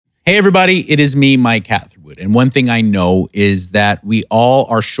Hey, everybody, it is me, Mike Catherwood. And one thing I know is that we all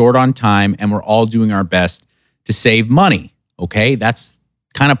are short on time and we're all doing our best to save money, okay? That's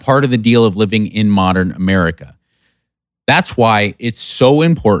kind of part of the deal of living in modern America. That's why it's so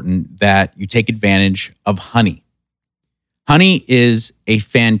important that you take advantage of Honey. Honey is a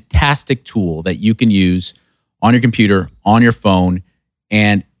fantastic tool that you can use on your computer, on your phone,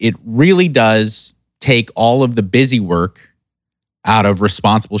 and it really does take all of the busy work out of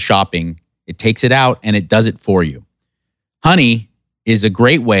responsible shopping. It takes it out and it does it for you. Honey is a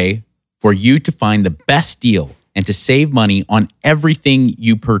great way for you to find the best deal and to save money on everything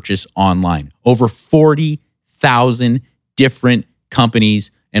you purchase online. Over 40,000 different companies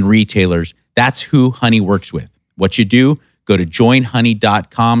and retailers. That's who Honey works with. What you do, go to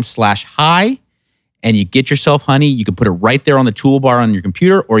joinhoney.com/hi and you get yourself Honey. You can put it right there on the toolbar on your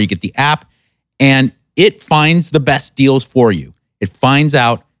computer, or you get the app and it finds the best deals for you. It finds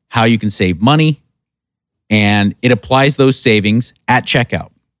out how you can save money, and it applies those savings at checkout.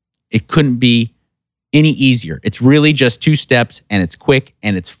 It couldn't be any easier. It's really just 2 steps, and it's quick,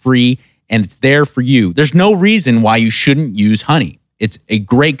 and it's free, and it's there for you. There's no reason why you shouldn't use Honey. It's a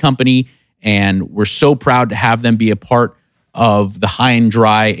great company, and we're so proud to have them be a part of the High and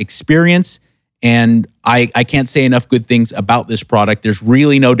Dry experience. And I can't say enough good things about this product. There's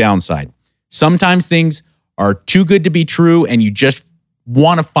really no downside. Sometimes things are too good to be true and you just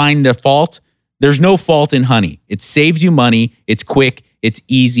want to find the fault. There's no fault in Honey. It saves you money. It's quick. It's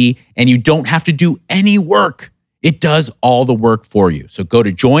easy. And you don't have to do any work. It does all the work for you. So go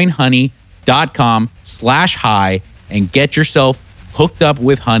to joinhoney.com/hi and get yourself hooked up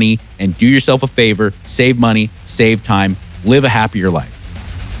with Honey and do yourself a favor. Save money, save time, live a happier life.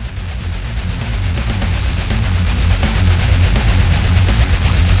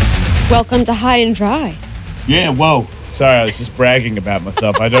 Welcome to High and Dry. Yeah, whoa. Sorry, I was just bragging about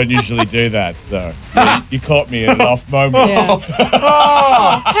myself. I don't usually do that, so you caught me at an off moment. Yeah.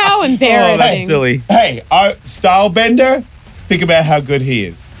 How embarrassing. That's silly. Hey, Style Bender, think about how good he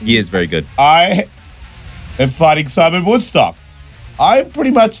is. He is very good. I am fighting Simon Woodstock. I'm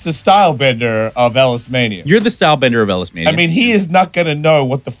pretty much the Style Bender of Ellis Mania. You're the style bender of Ellis Mania. I mean, he is not going to know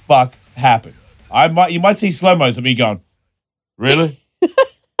what the fuck happened. You might see slow-mos of me going, really?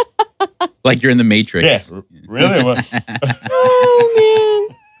 Like you're in the Matrix. Yeah, really? Oh,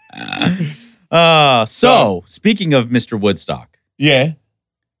 man. So, speaking of Mr. Woodstock, Yeah.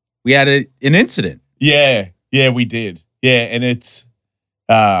 we had an incident. Yeah, we did. Yeah, and it's,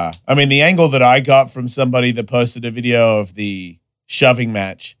 I mean, the angle that I got from somebody that posted a video of the shoving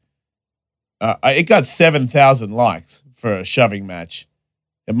match, it got 7,000 likes for a shoving match.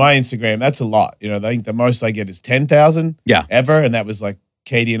 And my Instagram, that's a lot. You know, I think the most I get is 10,000 ever, and that was like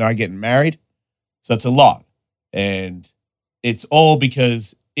Katie and I getting married. So it's a lot. And it's all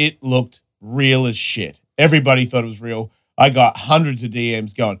because it looked real as shit. Everybody thought it was real. I got hundreds of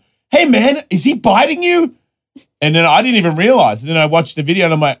DMs going, hey, man, is he biting you? And then I didn't even realize. And then I watched the video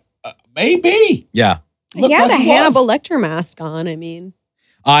and I'm like, maybe. Yeah. He had a Hannibal Lecter mask on, I mean.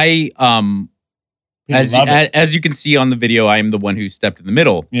 As you can see on the video, I am the one who stepped in the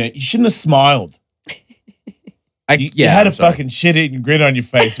middle. Yeah, you shouldn't have smiled. You had a fucking shit-eating grin on your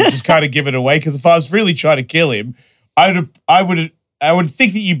face, which is kind of give it away. Because if I was really trying to kill him, I would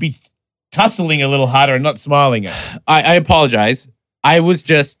think that you'd be tussling a little harder and not smiling at him. I apologize. I was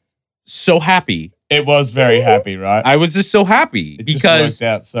just so happy. It was very happy, right? I was just so happy It because just worked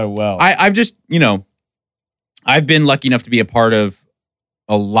out so well. I've just, I've been lucky enough to be a part of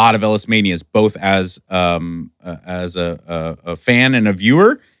a lot of Ellis Manias, both as a fan and a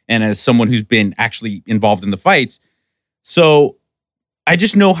viewer, and as someone who's been actually involved in the fights. So I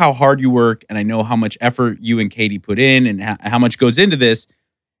just know how hard you work, and I know how much effort you and Katie put in, and how much goes into this.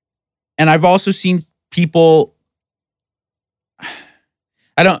 And I've also seen people.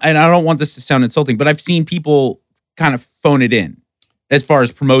 I don't want this to sound insulting, but I've seen people kind of phone it in as far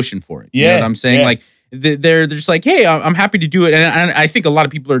as promotion for it. You know what I'm saying? Yeah. Like they're just like, hey, I'm happy to do it. And I think a lot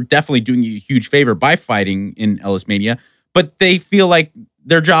of people are definitely doing you a huge favor by fighting in Ellis Mania, but they feel like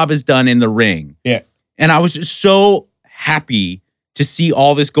their job is done in the ring. Yeah. And I was just so happy to see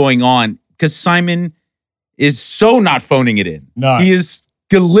all this going on because Simon is so not phoning it in. No. He is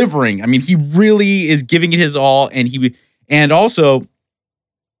delivering. I mean, he really is giving it his all. And also,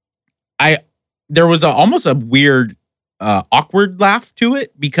 there was almost a weird, awkward laugh to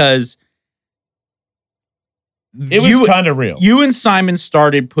it because it was kind of real. You and Simon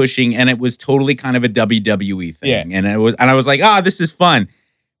started pushing, and it was totally kind of a WWE thing. Yeah. And I was like, this is fun.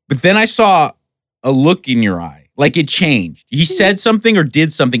 But then I saw a look in your eye, like it changed. He said something or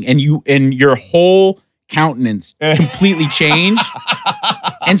did something, and your whole countenance completely changed.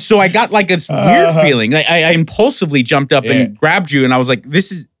 And so I got like this weird feeling. I impulsively jumped up and grabbed you, and I was like,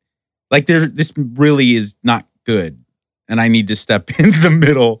 this is like this really is not good. And I need to step in the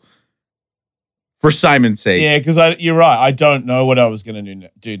middle for Simon's sake. Yeah, because you're right. I don't know what I was going to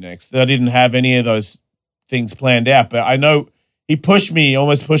do next. I didn't have any of those things planned out, but I know he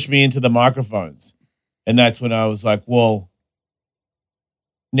almost pushed me into the microphones. And that's when I was like, well,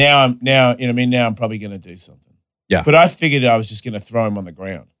 now I'm probably going to do something. Yeah. But I figured I was just going to throw him on the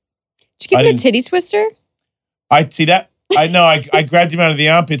ground. Did you give him a titty twister? I see that. I know. I grabbed him out of the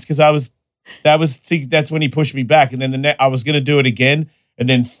armpits because that's when he pushed me back. And then I was going to do it again and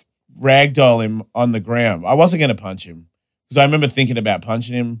then ragdoll him on the ground. I wasn't going to punch him because I remember thinking about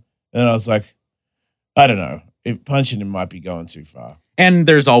punching him. And I was like, I don't know. If punching him might be going too far. And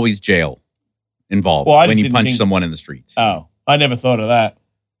there's always jail involved when you punch someone in the streets. Oh, I never thought of that.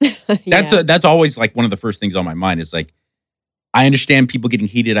 That's always like one of the first things on my mind is like, I understand people getting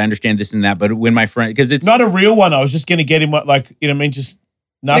heated. I understand this and that. But when my friend, because it's not a real one. I was just going to get him just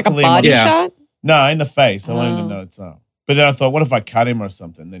knuckle him. Like a body shot? No, in the face. I wanted to know it's not. But then I thought, what if I cut him or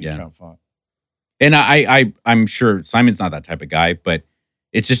something? Then he can't fight. And I'm sure Simon's not that type of guy, but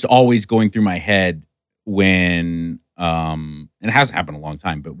it's just always going through my head when, and it hasn't happened in a long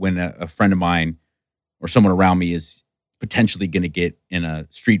time, but when a friend of mine or someone around me is potentially going to get in a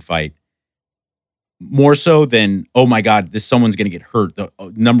street fight, more so than, oh my God, someone's going to get hurt. The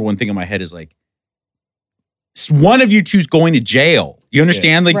number one thing in my head is like, one of you two's going to jail. You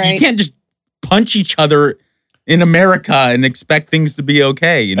understand? Yeah. You can't just punch each other in America and expect things to be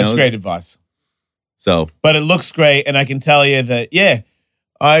okay. You know, that's great advice. So, but it looks great, and I can tell you that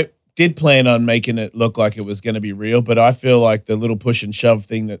I did plan on making it look like it was going to be real, but I feel like the little push and shove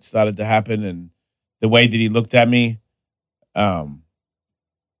thing that started to happen and the way that he looked at me,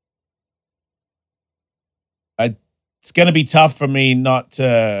 it's going to be tough for me not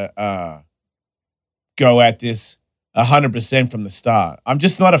to go at this 100% from the start. I'm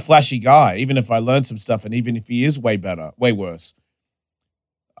just not a flashy guy, even if I learned some stuff, and even if he is way better, way worse.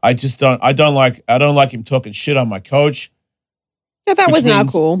 I don't like him talking shit on my coach. Yeah, that was not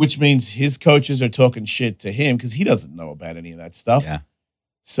cool. Which means his coaches are talking shit to him because he doesn't know about any of that stuff. Yeah.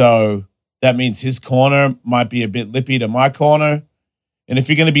 So that means his corner might be a bit lippy to my corner. And if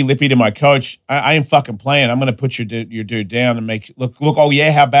you're going to be lippy to my coach, I ain't fucking playing. I'm going to put your dude down and make look. Oh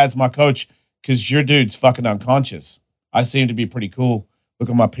yeah, how bad's my coach? Because your dude's fucking unconscious. I seem to be pretty cool. Look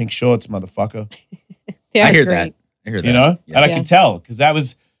at my pink shorts, motherfucker. I hear that. You know, and I can tell because that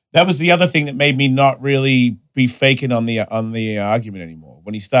was the other thing that made me not really be faking on the argument anymore.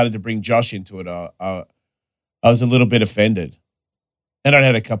 When he started to bring Josh into it, I was a little bit offended, and I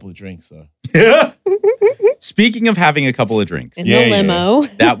had a couple of drinks. So, speaking of having a couple of drinks in the limo,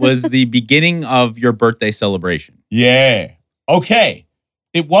 that was the beginning of your birthday celebration. Yeah. Okay.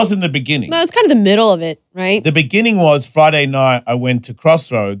 It wasn't the beginning. No, it's kind of the middle of it, right? The beginning was Friday night. I went to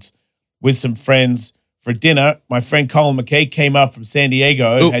Crossroads with some friends for dinner. My friend Colin McKay came up from San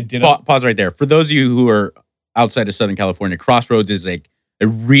Diego and had dinner. Pause right there. For those of you who are outside of Southern California, Crossroads is a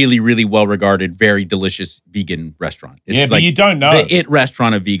really, really well-regarded, very delicious vegan restaurant. It's but you don't know. The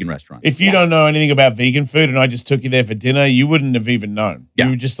restaurant of vegan restaurants. If you don't know anything about vegan food and I just took you there for dinner, you wouldn't have even known. Yeah.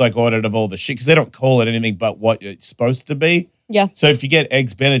 You just ordered of all the shit because they don't call it anything but what it's supposed to be. Yeah. So if you get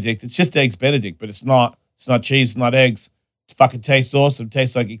Eggs Benedict, it's just Eggs Benedict, but it's not cheese, it's not eggs. It fucking tastes awesome. It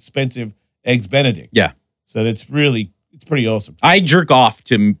tastes like expensive Eggs Benedict. Yeah. So it's pretty awesome. I jerk off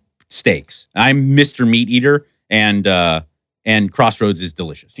to steaks. I'm Mr. Meat Eater, and Crossroads is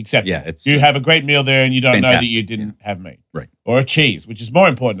delicious. It's acceptable. Yeah, you have a great meal there, and you don't know that you didn't have meat, right? Or a cheese, which is more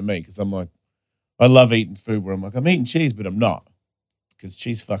important to me because I'm like, I love eating food where I'm like, I'm eating cheese, but I'm not because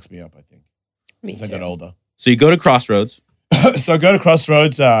cheese fucks me up. I think since I got older. So you go to Crossroads. So I go to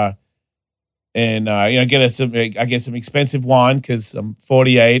Crossroads, and I get some expensive wine because I'm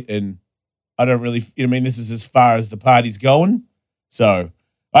 48 and I don't really, this is as far as the party's going. So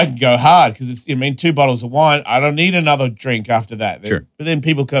I can go hard because it's, 2 bottles of wine. I don't need another drink after that. Sure. But then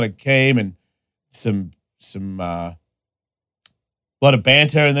people kind of came and some lot of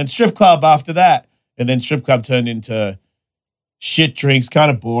banter and then strip club after that. And then strip club turned into shit drinks, kind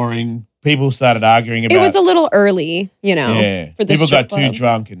of boring. People started arguing about it. It was a little early, Yeah. For the people got strip too club.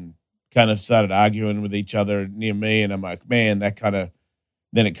 drunk and kind of started arguing with each other near me. And I'm like, man, then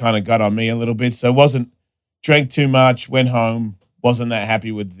it kind of got on me a little bit. So drank too much, went home, wasn't that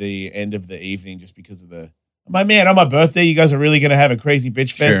happy with the end of the evening just because of I'm like, man, on my birthday, you guys are really going to have a crazy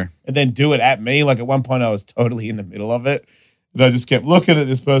bitch fest and then do it at me. Like at one point I was totally in the middle of it. And I just kept looking at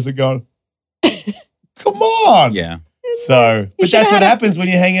this person going, come on. Yeah. So, but that's what happens when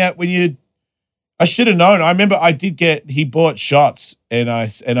you hang out, I should have known. I remember he bought shots and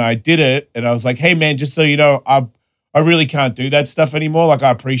I did it and I was like, hey man, just so you know, I really can't do that stuff anymore. Like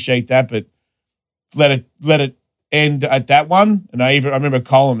I appreciate that, but let it end at that one. And I remember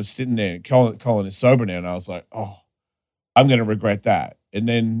Colin was sitting there. Colin is sober now, and I was like, oh, I'm gonna regret that. And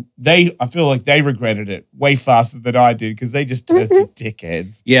then I feel like they regretted it way faster than I did because they just turned to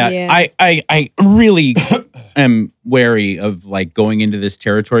dickheads. Yeah. I really am wary of like going into this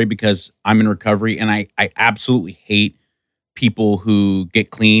territory because I'm in recovery and I absolutely hate people who get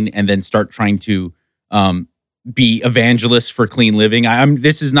clean and then start trying to be evangelists for clean living.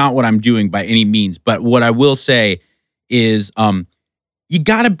 This is not what I'm doing by any means, but what I will say is you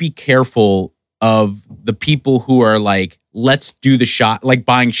got to be careful of the people who are like, let's do the shot, like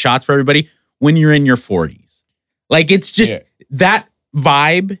buying shots for everybody when you're in your 40s. Like it's just that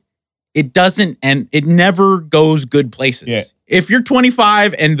vibe. It doesn't, and it never goes good places. Yeah. If you're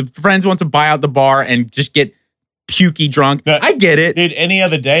 25 and the friends want to buy out the bar and just get pukey drunk, No, I get it. Dude, any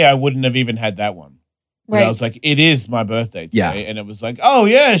other day, I wouldn't have even had that one. But Right. I was like, it is my birthday today. Yeah. And it was like, oh,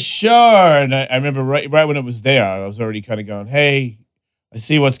 yeah, sure. And I remember right when it was there, I was already kind of going, hey, I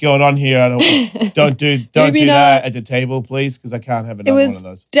see what's going on here. I don't do Maybe that not. at the table, please, because I can't have It another one was of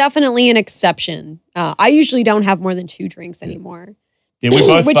those. definitely an exception. I usually don't have more than 2 drinks anymore. Yeah, we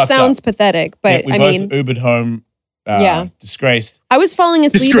both Which fucked sounds up. pathetic, but we I both mean, Ubered home, Yeah. disgraced. I was falling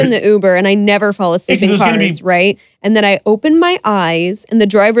asleep in the Uber and I never fall asleep Yeah, 'cause it in was gonna cars, be- right? And then I opened my eyes and the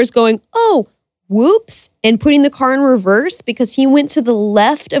driver's going, oh, whoops, and putting the car in reverse because he went to the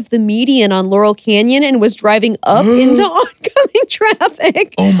left of the median on Laurel Canyon and was driving up into oncoming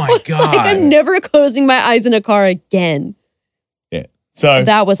traffic. Oh my It's like I'm never closing my eyes in a car again. Yeah. So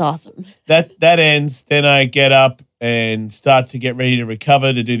That was awesome. that ends. Then I get up and start to get ready to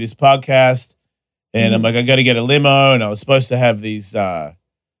recover to do this podcast. And I'm like, I got to get a limo. And I was supposed to have these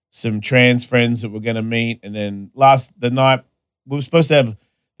some trans friends that we're going to meet. And then the night we were supposed to have.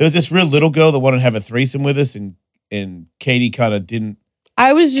 There was this real little girl that wanted to have a threesome with us, and Katie kind of didn't.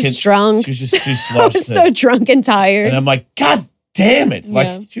 I was just drunk. She was just too I sloshed. was so drunk and tired. And I'm like, God damn it! Like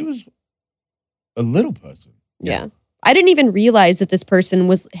Yeah. she was a little person. Yeah. I didn't even realize that this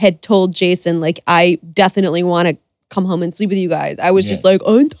person had told Jason, like, I definitely want to come home and sleep with you guys. I was just like,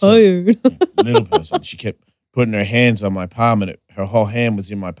 I'm tired. Little person. She kept putting her hands on my palm, and her whole hand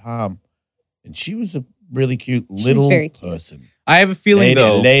was in my palm. And she was a really cute little very cute. person. I have a feeling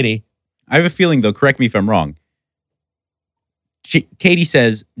Lady. I have a feeling though, correct me if I'm wrong. Katie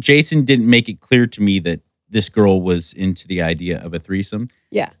says, Jason didn't make it clear to me that this girl was into the idea of a threesome.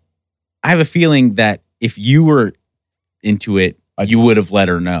 Yeah. I have a feeling that if you were into it, you would have let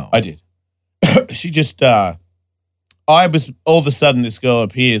her know. I did. She just, I was, all of a sudden this girl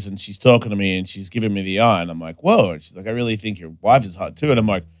appears and she's talking to me and she's giving me the eye. And I'm like, whoa. And she's like, I really think your wife is hot too. And I'm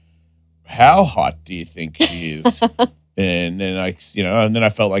like, how hot do you think she is? And then and then I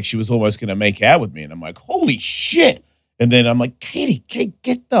felt like she was almost going to make out with me. And I'm like, holy shit. And then I'm like, Katie,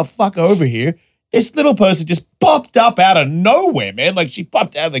 get the fuck over here. This little person just popped up out of nowhere, man. Like she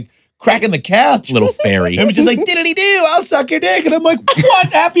popped out of the crack in the couch. Little fairy. And we're just like, diddly-doo, I'll suck your dick. And I'm like,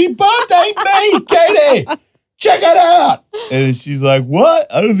 what? Happy birthday, mate, Katie. Check it out. And she's like,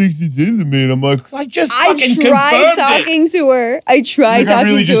 what? I don't think she's into me. And I'm like, I fucking tried confirmed talking to her. I tried Like, I talking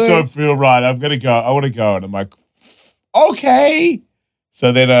really to just her. don't feel right. I'm going to go. I want to go. And I'm like, okay.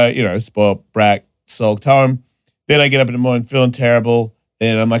 So then I, spoiled brat, sulked home. Then I get up in the morning feeling terrible.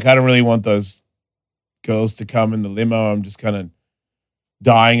 And I'm like, I don't really want those girls to come in the limo. I'm just kind of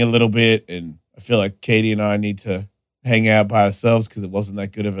dying a little bit. And I feel like Katie and I need to hang out by ourselves because it wasn't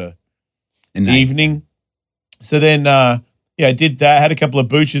that good of a evening. So then, I did that. Had a couple of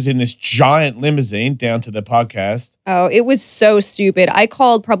booches in this giant limousine down to the podcast. Oh, it was so stupid. I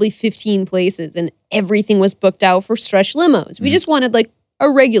called probably 15 places and everything was booked out for stretch limos. We just wanted like a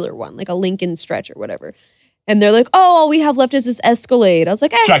regular one, like a Lincoln stretch or whatever. And they're like, oh, all we have left is this Escalade. I was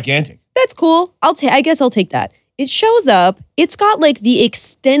like, Gigantic. that's cool. I guess I'll take that. It shows up. It's got like the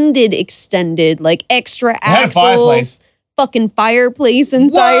extended, like extra had a axles, fireplace. fucking fireplace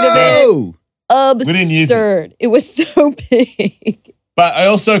inside of it. Whoa! didn't use it. Absurd. It was so big. But I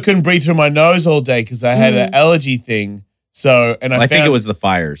also couldn't breathe through my nose all day because I had an allergy thing. So, and I think it was the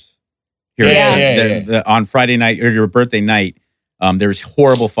fires. Here, Yeah. on Friday night or your birthday night, there's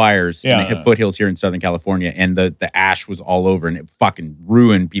horrible fires in Yeah. the foothills here in Southern California, and the ash was all over, and it fucking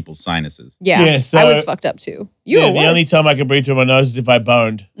ruined people's sinuses. Yeah. Yeah, so- I was fucked up too. You were the only worse. time I could breathe through my nose is if I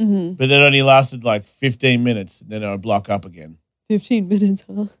boned. Mhm. But that only lasted like 15 minutes. Then I would block up again. 15 minutes,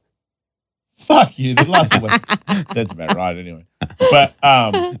 huh? Fuck you. That lasted that's about right anyway. But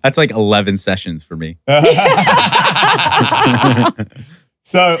That's like 11 sessions for me.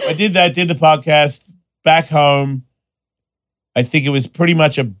 So I did that, did the podcast back home. I think it was pretty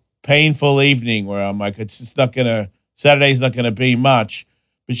much a painful evening where I'm like, Saturday's not going to be much.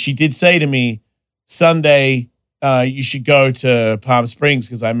 But she did say to me, Sunday, you should go to Palm Springs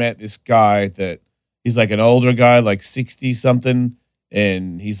because I met this guy that he's like an older guy, like 60 something.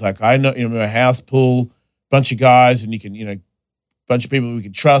 And he's like, I know, a house pool, bunch of guys, and you can, bunch of people we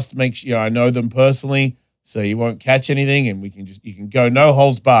can trust. Make sure, I know them personally, so you won't catch anything, and you can go no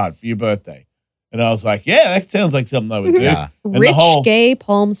holds barred for your birthday. And I was like, yeah, that sounds like something I would do. Yeah. And Rich, gay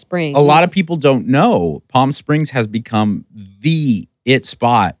Palm Springs. A lot of people don't know Palm Springs has become the it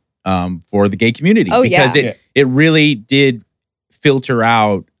spot for the gay community. Oh, because yeah. it really did filter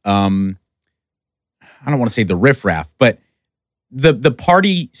out, I don't want to say the riffraff, but the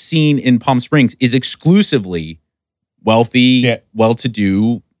party scene in Palm Springs is exclusively wealthy,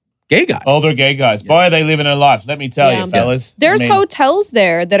 well-to-do gay guys. Older gay guys. Boy, are they living their life. Let me tell you, fellas. There's hotels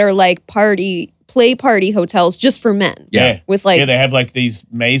there that are like play party hotels just for men. Yeah. With like, they have like these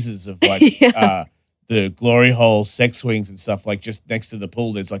mazes of like the glory hole sex swings and stuff, like just next to the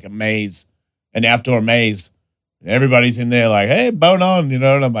pool. There's like a maze, an outdoor maze. And everybody's in there like, hey, bone on, and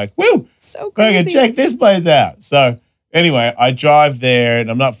I'm like, woo, so I can crazy. check this place out. So anyway, I drive there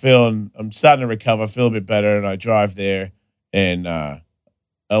and I'm starting to recover, feel a bit better. And I drive there and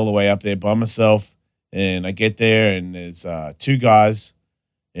all the way up there by myself. And I get there and there's two guys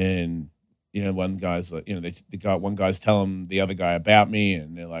and, one guy's like, one guy's telling the other guy about me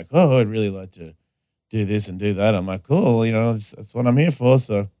and they're like, oh, I'd really like to do this and do that. I'm like, cool, that's what I'm here for.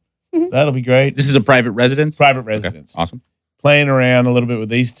 So that'll be great. This is a private residence? Private residence. Okay, awesome. Playing around a little bit with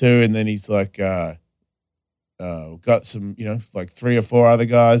these two. And then he's like, got some, like 3 or 4 other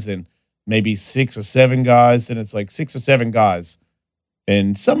guys and maybe 6 or 7 guys. Then it's like 6 or 7 guys.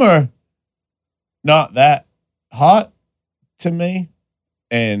 And some are not that hot to me.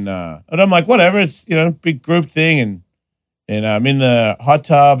 And I'm like, whatever, it's, big group thing. And I'm in the hot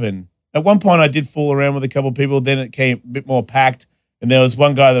tub. And at one point I did fool around with a couple of people. Then it came a bit more packed. And there was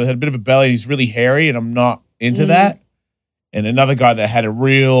one guy that had a bit of a belly. He's really hairy and I'm not into that. And another guy that had a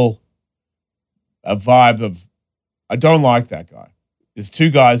vibe of, I don't like that guy. There's 2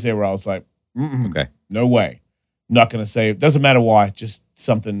 guys there where I was like, okay, no way. I'm not going to say, it doesn't matter why, just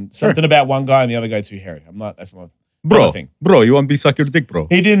something about one guy and the other guy too hairy. I'm not, that's my thing. Bro, you want me to suck your dick, bro?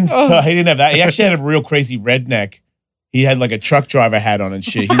 He didn't have that. He actually had a real crazy redneck. He had like a truck driver hat on and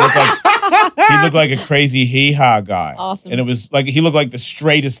shit. He looked like a crazy hee-haw guy. Awesome. And it was like, he looked like the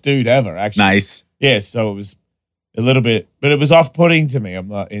straightest dude ever, actually. Nice. Yeah, so it was a little bit, but it was off-putting to me. I'm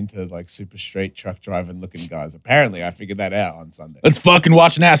not into like super straight truck driving looking guys. Apparently, I figured that out on Sunday. Let's fucking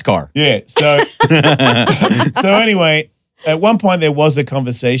watch NASCAR. Yeah. So anyway, at one point there was a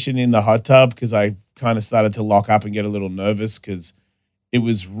conversation in the hot tub because I kind of started to lock up and get a little nervous because it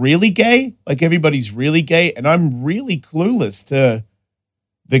was really gay. Like everybody's really gay, and I'm really clueless to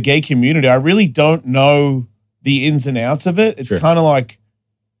the gay community. I really don't know the ins and outs of it. It's kind of like,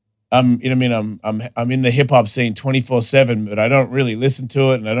 I'm in the hip hop scene 24/7, but I don't really listen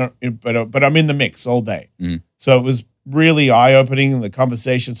to it, and but I'm in the mix all day. So it was really eye opening. The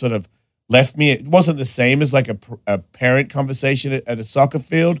conversation sort of left me. It wasn't the same as like a parent conversation at a soccer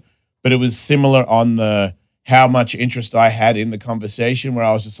field, but it was similar on the how much interest I had in the conversation. Where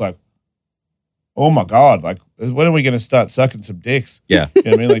I was just like, oh my god, like when are we going to start sucking some dicks? Yeah, you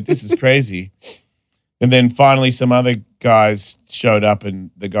know what I mean, like this is crazy. And then finally, some other guys showed up, and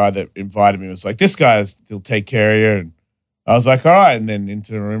the guy that invited me was like, "This he'll take care of you." And I was like, "All right." And then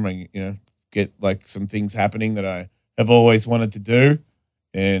into the room, I get like some things happening that I have always wanted to do,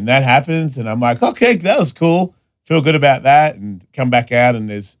 and that happens. And I'm like, "Okay, that was cool. Feel good about that." And come back out, and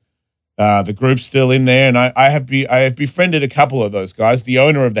there's the group still in there, and I have befriended a couple of those guys. The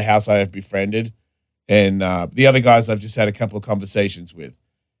owner of the house I have befriended, and the other guys I've just had a couple of conversations with.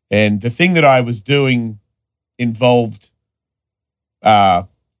 And the thing that I was doing involved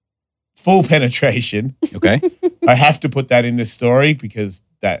full penetration. Okay. I have to put that in this story because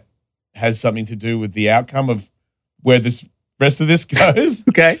that has something to do with the outcome of where this rest of this goes.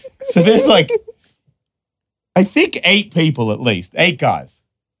 Okay. So there's like, I think 8 people at least, 8 guys.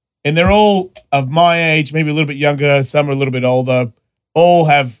 And they're all of my age, maybe a little bit younger. Some are a little bit older.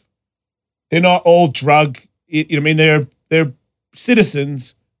 They're not all drug. They're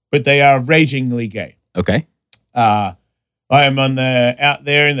citizens, but they are ragingly gay. Okay. I am out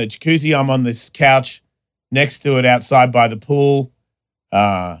there in the jacuzzi. I'm on this couch next to it outside by the pool,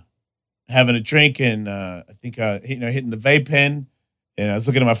 having a drink, and I think hitting the vape pen, and I was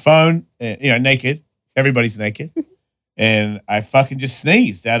looking at my phone, and naked. Everybody's naked, and I fucking just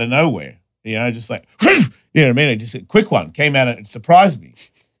sneezed out of nowhere. Just like, You know what I mean? It just a quick one came out and it surprised me.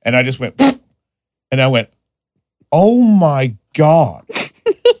 And I just went, and I went, oh my God.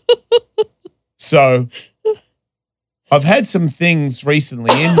 So I've had some things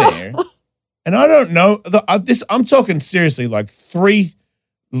recently in there, and I don't know. I'm talking seriously, like 3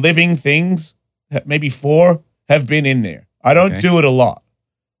 living things, maybe 4, have been in there. I don't do it a lot.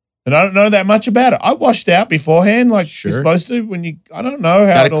 And I don't know that much about it. I washed out beforehand, like you're supposed to. I don't know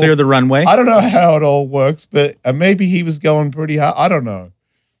how Got to clear the runway. I don't know how it all works, but maybe he was going pretty hard. I don't know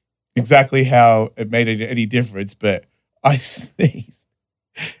exactly how it made any difference, but I sneezed.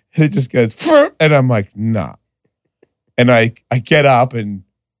 And it just goes, and I'm like, nah. And I get up and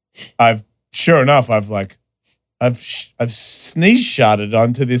sure enough, I've sneeze shotted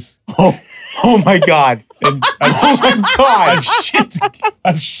onto this. Oh my God. And I've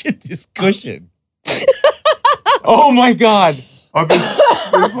shit this cushion. Oh my God. I mean,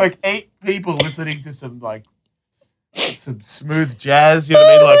 there's like 8 people listening to some smooth jazz, you know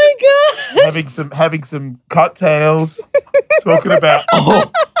what I mean? Like my God. having some cocktails, talking about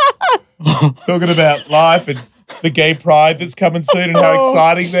life and the gay pride that's coming soon and how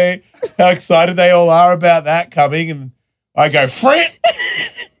excited they all are about that coming. And I go, Frit!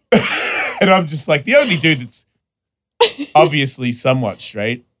 And I'm just like the only dude that's obviously somewhat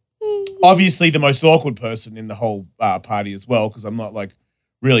straight. Obviously the most awkward person in the whole party as well, because I'm not like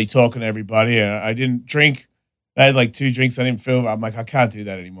really talking to everybody. And I didn't drink. I had like 2 drinks. I didn't feel. I'm like, I can't do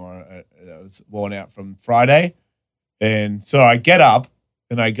that anymore. I was worn out from Friday. And so I get up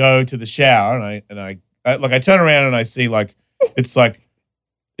and I go to the shower and I turn around and I see like it's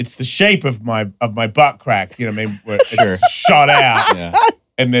the shape of my butt crack, you know what I mean? Where it's shot out. Yeah.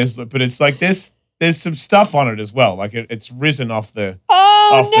 And there's like there's some stuff on it as well. Like it's risen off the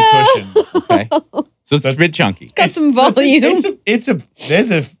cushion. Okay. So it's a bit chunky. It's got some volume.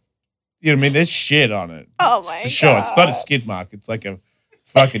 There's shit on it. Oh my For sure. God. It's not a skid mark. It's like a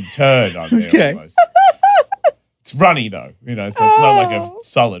fucking turd on there Okay. almost. It's runny though, so it's not like a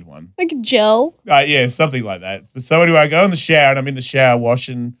solid one. Like gel. Yeah, something like that. But so anyway, I go in the shower and I'm in the shower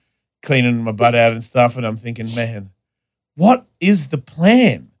washing, cleaning my butt out and stuff, and I'm thinking, man, what is the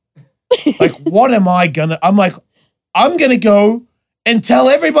plan? Like, what am I gonna? I'm like, I'm gonna go and tell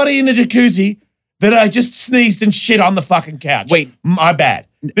everybody in the jacuzzi that I just sneezed and shit on the fucking couch. Wait. My bad.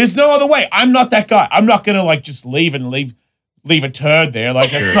 There's no other way. I'm not that guy. I'm not gonna like just leave a turd there.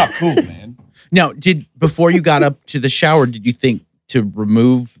 Like that's not cool, man. Now, before you got up to the shower, did you think to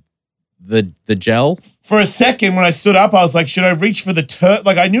remove the gel? For a second, when I stood up, I was like, should I reach for the turd?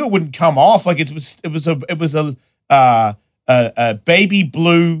 Like I knew it wouldn't come off. Like it was a baby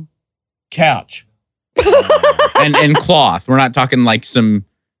blue couch and cloth. We're not talking like some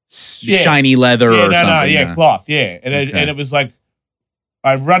shiny leather or something. Cloth. Yeah, and it was like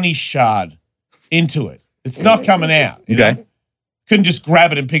I runny shard into it. It's not coming out. You know? Couldn't just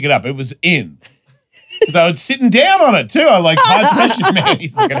grab it and pick it up. It was in. Because I was sitting down on it too. I like high pressure, man.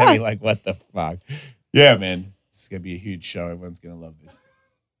 He's looking at me like, what the fuck? Yeah, man. It's going to be a huge show. Everyone's going to love this.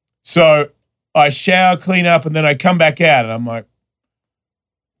 So I shower, clean up, and then I come back out and I'm like,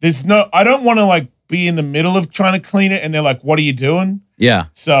 I don't want to like be in the middle of trying to clean it. And they're like, what are you doing? Yeah.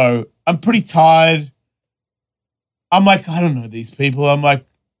 So I'm pretty tired. I'm like, I don't know these people. I'm like,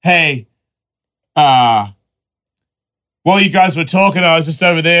 hey, while you guys were talking, I was just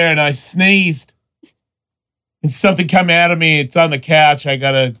over there and I sneezed and something come out of me. It's on the couch.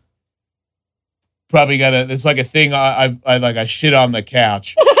 There's like a thing. I shit on the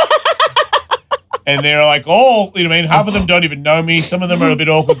couch. And they're like, oh, you know what I mean? Half of them don't even know me. Some of them are a bit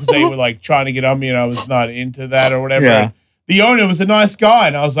awkward because they were like trying to get on me and I was not into that or whatever. Yeah. The owner was a nice guy.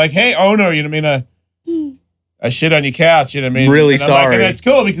 And I was like, hey, owner, you know what I mean? I shit on your couch, you know what I mean? Really and I'm sorry. Like, and it's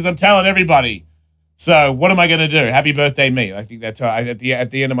cool because I'm telling everybody. So what am I going to do? Happy birthday, me. I think that's how at the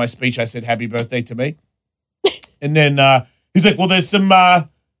end of my speech, I said, happy birthday to me. And then he's like, well, there's some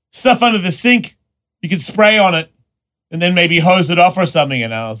stuff under the sink. You can spray on it and then maybe hose it off or something.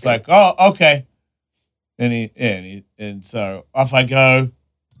 And I was like, oh, okay. And so off I go,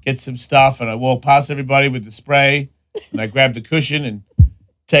 get some stuff, and I walk past everybody with the spray, and I grab the cushion and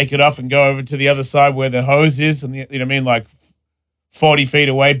take it off and go over to the other side where the hose is, and you know what I mean, like 40 feet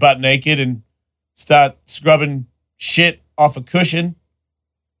away, butt naked, and start scrubbing shit off a cushion.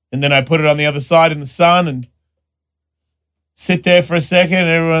 And then I put it on the other side in the sun and sit there for a second, and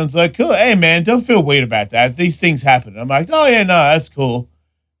everyone's like, cool, hey man, don't feel weird about that. These things happen. I'm like, oh yeah, no, that's cool.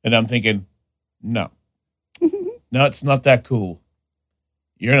 And I'm thinking, no, it's not that cool.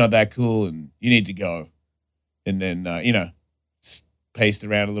 You're not that cool and you need to go. And then, paced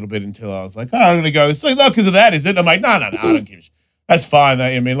around a little bit until I was like, oh, I'm going to go. It's like, no, because of that, is it? And I'm like, no, I don't give a shit. That's fine.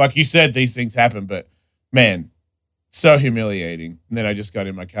 I mean, like you said, these things happen, but man, so humiliating. And then I just got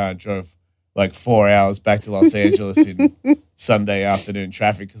in my car and drove like 4 hours back to Los Angeles in Sunday afternoon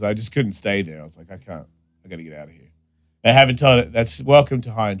traffic because I just couldn't stay there. I was like, I got to get out of here. I haven't told it. That's welcome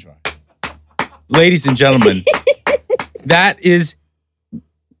to High and Dry. Ladies and gentlemen, that is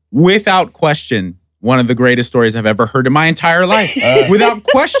without question one of the greatest stories I've ever heard in my entire life. Without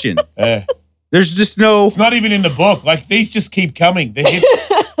question. There's just no... It's not even in the book. Like, these just keep coming. The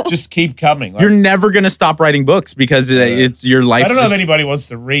hits just keep coming. Like, you're never going to stop writing books because it's your life. I don't know if anybody wants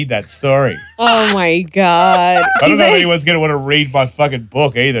to read that story. Oh, my God. I don't know if anyone's going to want to read my fucking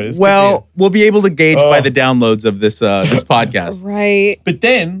book either. This Well, we'll be able to gauge by the downloads of this podcast. Right. But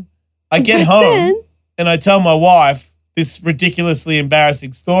then I get home and I tell my wife this ridiculously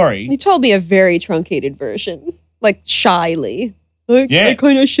embarrassing story. You told me a very truncated version, like shyly. Like, Yeah. I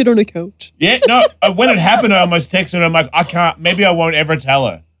kind of shit on a couch. Yeah, no, when it happened, I almost texted her. I'm like, I can't, maybe I won't ever tell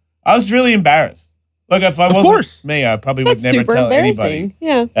her. I was really embarrassed. Like, if I wasn't course. me, I probably That's would never super tell embarrassing. anybody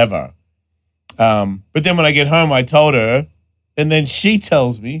Yeah. ever. But then when I get home, I told her, and then she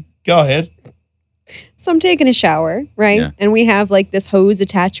tells me, go ahead. So I'm taking a shower, right? Yeah. And we have like this hose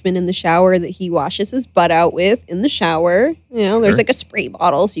attachment in the shower that he washes his butt out with in the shower. You know, there's Sure. like a spray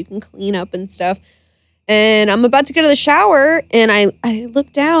bottle so you can clean up and stuff. And I'm about to go to the shower and I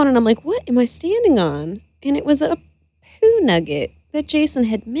look down and I'm like, what am I standing on? And it was a poo nugget that Jason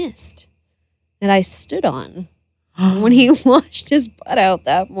had missed that I stood on when he washed his butt out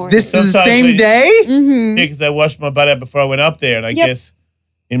that morning. This is the Sometimes same they- day? Mm-hmm. Yeah, because I washed my butt out before I went up there, and I Yep. guess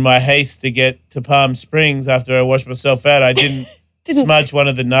in my haste to get to Palm Springs after I washed myself out, I didn't smudge one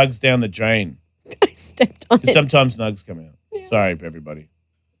of the nugs down the drain. I stepped on 'Cause it. sometimes nugs come out. Sorry, everybody.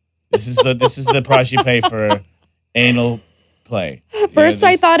 This is the price you pay for anal play. At first,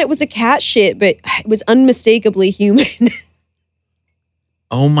 I thought it was a cat shit, but it was unmistakably human.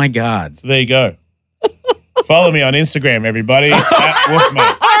 Oh my God. So there you go. Follow me on Instagram, everybody. At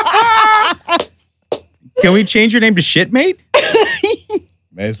Wolfmate. Can we change your name to Shitmate?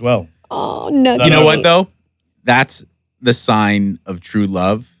 May as well. Oh, no. not You know over. what, though? That's the sign of true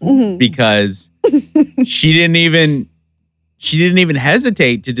love because she didn't even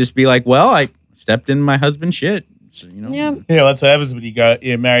hesitate to just be like, well, I stepped in my husband's shit. So, you know. Yeah. Yeah, that's what happens when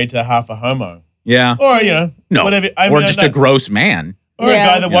you're married to half a homo. Yeah. Or, you know, No. whatever. Or just a gross man. Or a Yeah.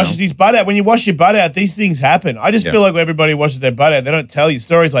 guy that You washes his butt out. When you wash your butt out, these things happen. I just Yeah. feel like when everybody washes their butt out, they don't tell you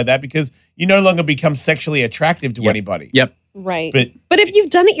stories like that because you no longer become sexually attractive to Yep. anybody. Yep. Right. But But if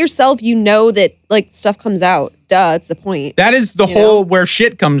you've done it yourself, you know that like stuff comes out. Duh, it's the point. That is the You whole know? where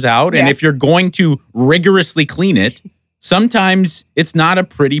shit comes out. And Yeah. if you're going to rigorously clean it, sometimes it's not a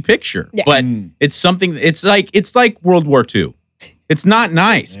pretty picture. Yeah. But it's something, it's like World War II. It's not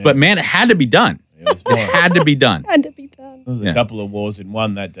nice, but man, it had to be done. it was more. It had to be done. Had to be done. There was Yeah. a couple of wars in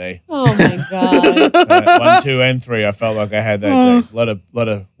one that day. Oh my god. 1, 2, and 3. I felt like I had that day. A lot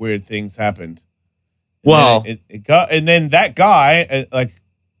of weird things happened. And Well- then it got, and then that guy, like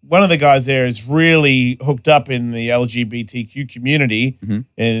one of the guys there, is really hooked up in the LGBTQ community, Mhm.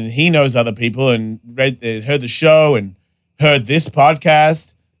 and he knows other people, and heard the show and heard this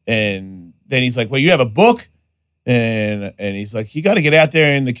podcast, and then he's like, "Well, you have a book." And he's like, you got to get out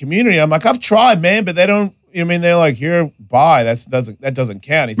there in the community. I'm like, I've tried, man, but they don't. You know what I mean, they're like, you're bi. That doesn't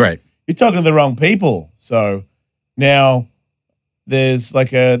count. He's like, Right. you're talking to the wrong people. So now there's like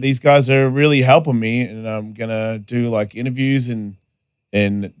these guys are really helping me, and I'm gonna do like interviews and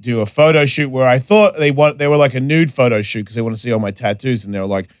do a photo shoot where I thought they were like a nude photo shoot because they want to see all my tattoos, and they were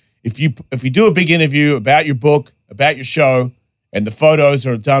like, if you do a big interview about your book, about your show, and the photos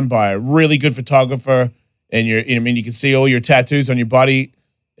are done by a really good photographer, and you know what I mean, you can see all your tattoos on your body,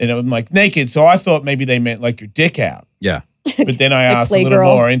 and I'm like naked, so I thought maybe they meant like your dick out. Yeah. But then I asked a little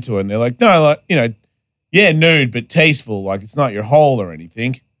Playgirl. more into it, and they're like, no, like, you know, yeah, nude, but tasteful. Like it's not your hole or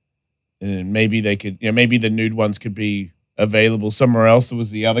anything. And maybe they could, you know, maybe the nude ones could be available somewhere else. There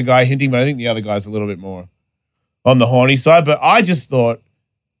was the other guy hinting, but I think the other guy's a little bit more on the horny side. But I just thought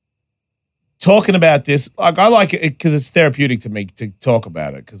talking about this, like I like it because it's therapeutic to me to talk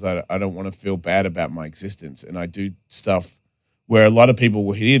about it because I don't want to feel bad about my existence. And I do stuff where a lot of people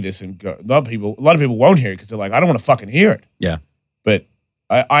will hear this and go, a lot of people won't hear it because they're like, I don't want to fucking hear it. Yeah. But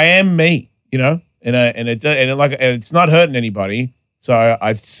I am me, you know, and it's not hurting anybody. So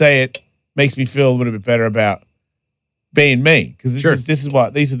I'd say it makes me feel a little bit better about being me because these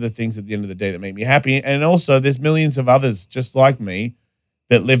are the things at the end of the day that make me happy. And also there's millions of others just like me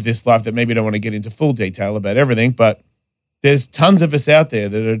that live this life that maybe don't want to get into full detail about everything, but there's tons of us out there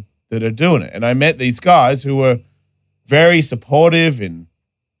that are doing it. And I met these guys who were very supportive and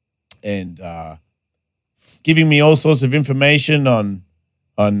giving me all sorts of information on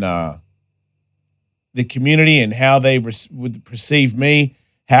the community and how they would perceive me,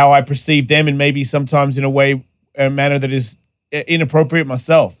 how I perceive them, and maybe sometimes in a manner that is inappropriate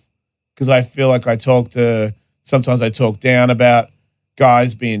myself. Because I feel like sometimes I talk down about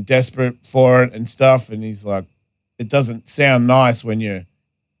guys being desperate for it and stuff. And he's like, it doesn't sound nice when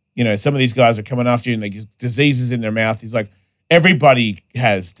some of these guys are coming after you and they get diseases in their mouth. He's like, everybody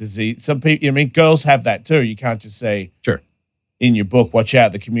has disease. Some people, girls have that too. You can't just say, Sure. in your book, watch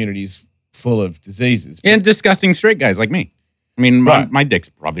out, the community's full of diseases. And disgusting straight guys like me. I mean, Right. my dick's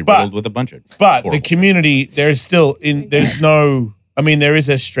probably riddled with a bunch of. But horrible the community, there is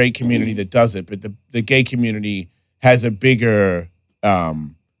a straight community that does it, but the gay community has a bigger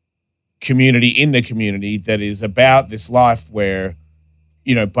community in the community that is about this life where,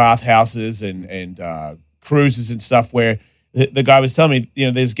 bathhouses and cruises and stuff where the guy was telling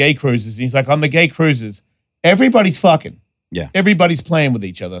me, there's gay cruises. And he's like, on the gay cruises, everybody's fucking. Yeah. Everybody's playing with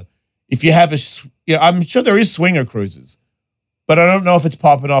each other. If you have I'm sure there is swinger cruises, but I don't know if it's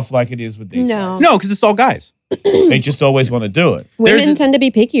popping off like it is with these No. guys. No, because it's all guys. They just always want to do it. Women There's- tend to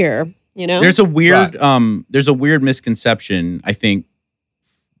be pickier, There's a weird misconception, I think,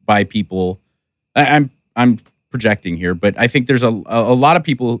 by people. I'm projecting here, but I think there's a lot of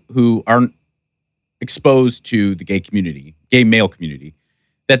people who aren't exposed to the gay male community,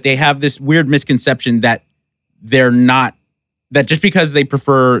 that they have this weird misconception that that just because they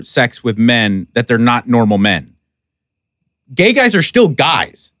prefer sex with men, that they're not normal men. Gay guys are still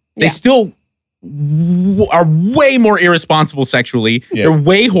guys. They Yeah. still are way more irresponsible sexually. Yeah. They're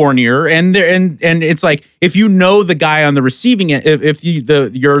way hornier, and it's like, if you know the guy on the receiving end, if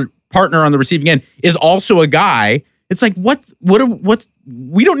your partner on the receiving end is also a guy, it's like, what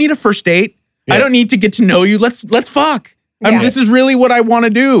we don't need a first date. Yeah. I don't need to get to know you. Let's fuck. Yeah. This is really what I want to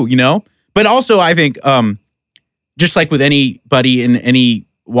do, But also, I think, just like with anybody in any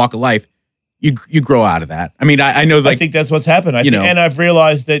walk of life, you grow out of that. I mean, I know, like, I think that's what's happened. And I've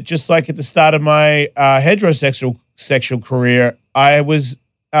realized that just like at the start of my heterosexual sexual career, I was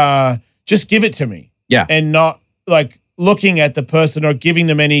just give it to me. Yeah. And not like looking at the person or giving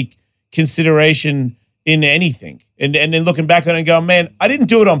them any consideration in anything. And then looking back on it and going, man, I didn't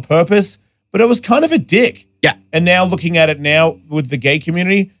do it on purpose, but I was kind of a dick. Yeah. And now looking at it now with the gay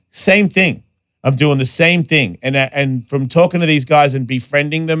community, same thing. I'm doing the same thing. And from talking to these guys and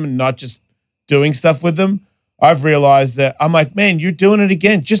befriending them and not just doing stuff with them, I've realized that I'm like, man, you're doing it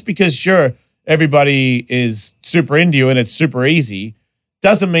again. Just because, sure, everybody is super into you and it's super easy,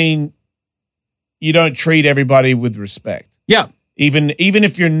 doesn't mean you don't treat everybody with respect. yeah, Even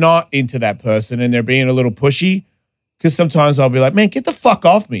if you're not into that person and they're being a little pushy, because sometimes I'll be like, man, get the fuck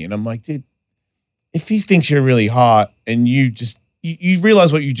off me. And I'm like, dude, if he thinks you're really hot and you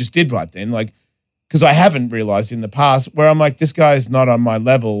realize what you just did right then, like, because I haven't realized in the past where I'm like, this guy is not on my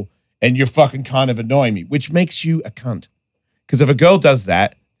level and you're fucking kind of annoying me, which makes you a cunt. Because if a girl does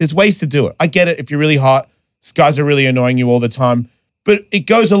that, there's ways to do it. I get it if you're really hot, these guys are really annoying you all the time, but it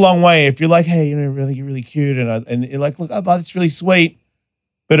goes a long way if you're like, hey, you're really cute, and you're like, look, oh, that's really sweet,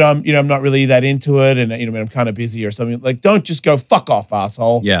 but I'm not really that into it, and I'm kind of busy or something. Like, don't just go fuck off,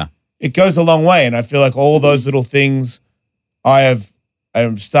 asshole. yeah. It goes a long way, and I feel like all those little things I'm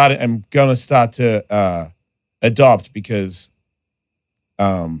going to start to adopt because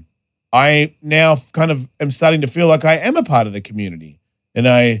I now kind of am starting to feel like I am a part of the community, and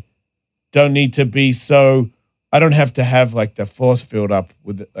I don't need to be I don't have to have like the force field up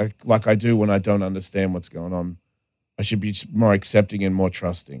with like I do when I don't understand what's going on. I should be more accepting and more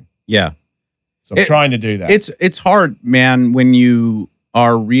trusting. Yeah. So I'm trying to do that. It's hard, man, when you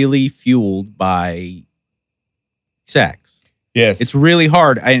are really fueled by sex. Yes. It's really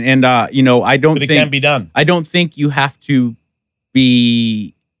hard. I don't but it think can be done. I don't think you have to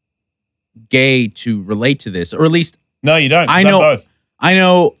be gay to relate to this, or at least No, you don't. 'cause I I'm know. both. I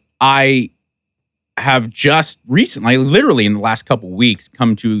know I have just recently, literally in the last couple of weeks,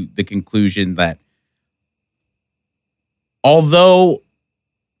 come to the conclusion that although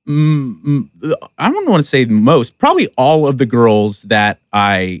I don't want to say most, probably all of the girls that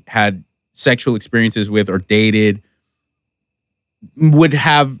I had sexual experiences with or dated would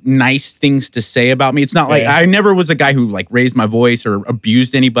have nice things to say about me. It's not like Yeah. I never was a guy who like raised my voice or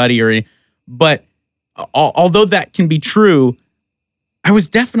abused anybody but although that can be true, I was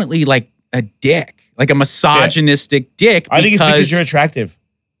definitely like a dick, like a misogynistic dick. I think it's because you're attractive.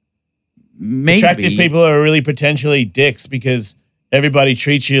 maybe Attractive people are really potentially dicks because everybody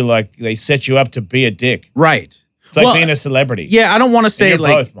treats you like they set you up to be a dick. right. It's like Well, being a celebrity. Yeah, I don't want to And say you're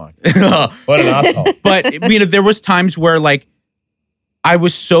like both, Mike. What an asshole. but there was times where like I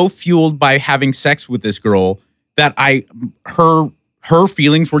was so fueled by having sex with this girl that her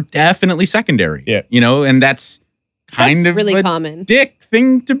feelings were definitely secondary. Yeah. You know, and that's kind of really a common. dick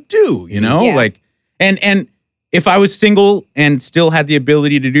thing to do, you know? Yeah. Like, and if I was single and still had the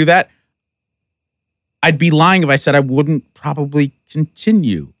ability to do that, I'd be lying if I said I wouldn't probably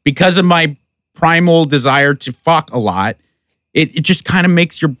continue because of my primal desire to fuck a lot. It just kind of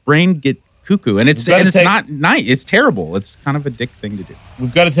makes your brain get cuckoo, and it's not nice. It's terrible. It's kind of a dick thing to do.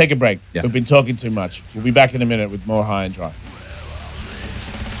 We've got to take a break. Yeah. We've been talking too much. We'll be back in a minute with more High and Dry.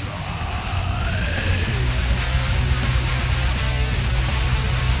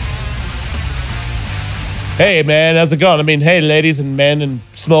 Hey, man, how's it going? I mean, hey, ladies and men and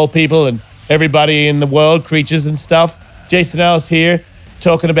small people and everybody in the world, creatures and stuff. Jason Ellis here,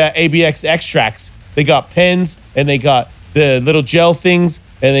 talking about ABX extracts. They got pens, and they got the little gel things,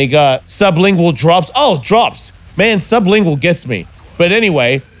 and they got sublingual drops. Oh, drops. Man, sublingual gets me. But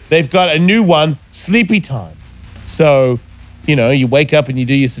anyway, they've got a new one, Sleepy Time. So, you know, you wake up and you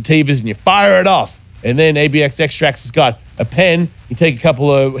do your sativas and you fire it off. And then ABX Extracts has got a pen. You take a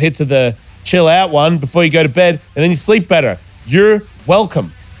couple of hits of the chill out one before you go to bed, and then you sleep better. You're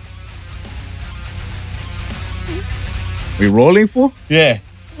welcome. We rolling for? Yeah.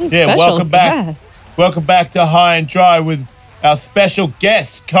 Yeah, Special welcome back. guest. Welcome back to High and Dry with our special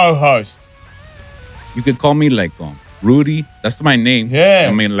guest co-host. You could call me like Rudy. That's my name. Yeah.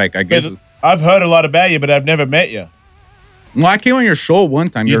 I mean, like I guess. But I've heard a lot about you, but I've never met you. Well, I came on your show one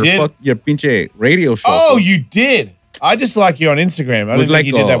time. You did? Your pinche radio show. Oh, you did? I just like you on Instagram. I It was didn't think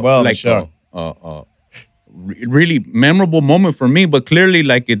you did that well on the show. Really memorable moment for me, but clearly,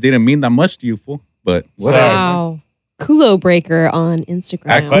 like, it didn't mean that much to you, fool. But whatever. Wow. Kulo Breaker on Instagram.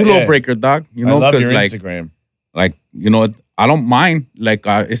 But Kulo yeah. breaker, dog. You I know, love because your like, Instagram. you know, I don't mind. Like,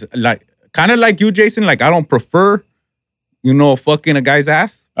 it's like kind of like you, Jason. Like, I don't prefer, you know, fucking a guy's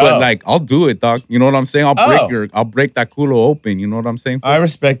ass, but Oh. like, I'll do it, dog. You know what I'm saying? Oh. I'll break that culo open. You know what I'm saying? I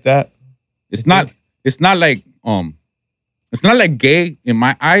respect that. It's not like gay in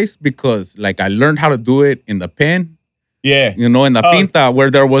my eyes because like I learned how to do it in the pen, Yeah. you know, in the Oh. pinta where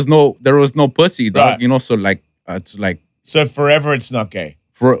there was no pussy, dog. Right. You know, so like it's like So forever it's not gay.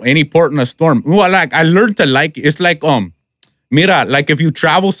 for any port in a storm. Well, like I learned to like it. It's like mira, like if you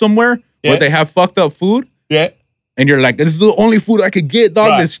travel somewhere Yeah. where they have fucked up food Yeah. and you're like, this is the only food I could get, dog.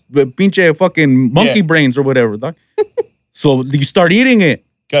 Right. This pinche fucking monkey Yeah. brains or whatever, dog. So you start eating it.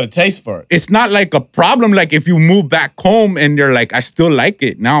 Got a taste for it. It's not like a problem. Like if you move back home and you're like, I still like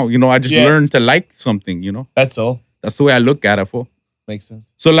it now. You know, I just Yeah. learned to like something. You know, That's all. that's the way I look at it. For Makes sense.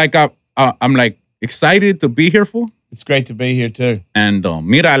 so like I'm like excited to be here for. It's great to be here too. And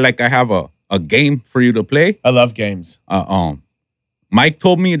mira, like I have a game for you to play. I love games. Mike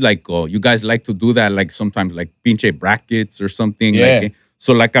told me like, oh, you guys like to do that like sometimes like pinche brackets or something. Yeah. Like,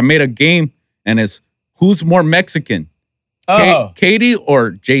 so like I made a game and it's who's more Mexican, Oh, Katie or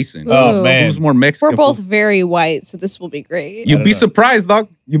Jason? Oh, Ooh. man. Who's more Mexican? We're both very white, so this will be great. You'd don't be know. surprised, dog.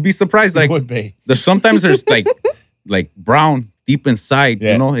 You'd be surprised. it Like would be. there's sometimes there's like brown deep inside,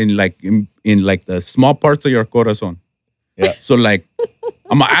 Yeah. you know, in like the small parts of your corazon. Yeah. So like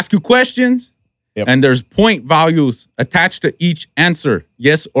I'm gonna ask you questions, Yep. and there's point values attached to each answer,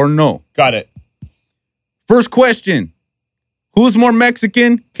 yes or no. Got it. First question: who's more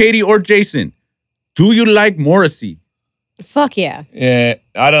Mexican, Katie or Jason? Do you like Morrissey? Fuck yeah. Yeah,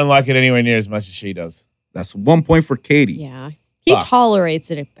 I don't like it anywhere near as much as she does. That's 1 point for Katie. Yeah. He Fuck.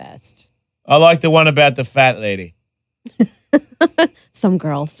 tolerates it at best. I like the one about the fat lady. Some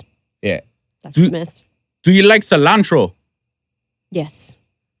girls. Yeah. That's Do- Smith's. Do you like cilantro? Yes.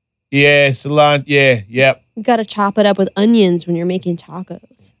 Yeah, salon. Yeah, yep. You got to chop it up with onions when you're making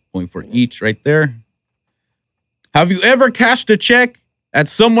tacos. Point for each right there. Have you ever cashed a check at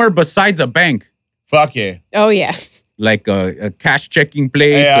somewhere besides a bank? Fuck yeah. Oh, yeah. Like a cash checking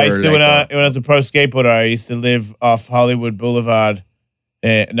place? Yeah, I or used to, like when I was a pro skateboarder, I used to live off Hollywood Boulevard.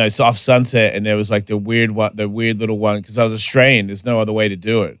 No, it's off Sunset, and there was like the weird little one, because I was Australian. There's no other way to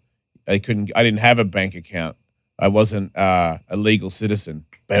do it. I didn't have a bank account. I wasn't a legal citizen.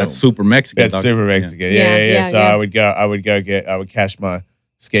 Boom. That's super Mexican. That's dog. super Mexican. Yeah, Yeah. yeah, So yeah. I would cash my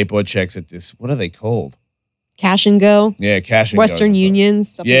skateboard checks at this. What are they called? Cash and go. Yeah, cash and Western goes or something. Union.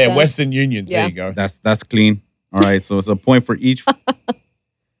 Stuff Yeah, like that. Western Unions. Yeah. There you go. That's clean. All right, so it's a point for each.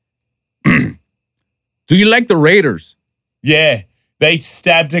 Do you like the Raiders? Yeah, they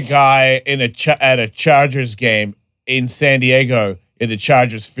stabbed a guy at a Chargers game in San Diego in the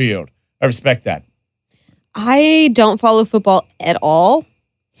Chargers field. I respect that. I don't follow football at all,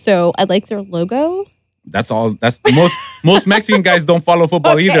 so I like their logo. That's all. That's most Mexican guys don't follow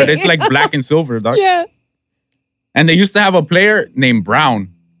football either. Okay. It's like black and silver, dog. Yeah. And they used to have a player named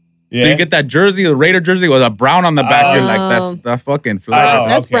Brown. Yeah. So you get that jersey, the Raider jersey, with a brown on the back. You're like, that's that fucking flag. Oh,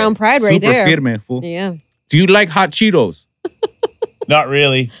 That's okay. brown pride right Super there. firme, fool. Yeah. Do you like hot Cheetos? Not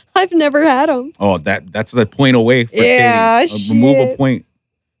really. I've never had them. Oh, that's the point away. For Yeah, Katie. Remove a shit. point.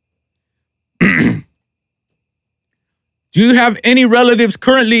 Do you have any relatives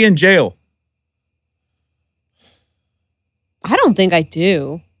currently in jail? I don't think I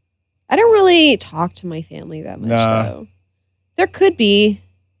do. I don't really talk to my family that much, Nah. so there could be.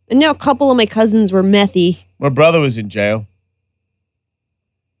 And now a couple of my cousins were methy. My brother was in jail.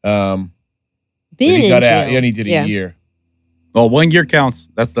 But Been he in got jail. out. He only did a year. Oh, 1 year counts.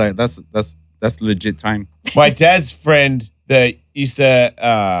 That's legit time. My dad's friend that used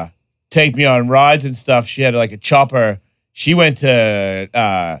to take me on rides and stuff, she had like a chopper. She went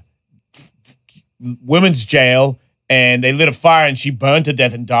to women's jail and they lit a fire and she burned to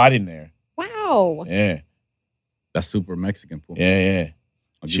death and died in there. Wow. Yeah. That's super Mexican. Fool. Yeah.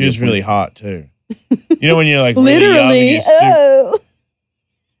 I'll give She you was a point. really hot too. You know when you're like really young and Literally. you're super-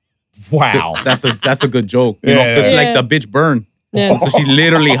 Oh. wow. That's a good joke. You know, Yeah. because Yeah. like the bitch burned. Yeah. So she's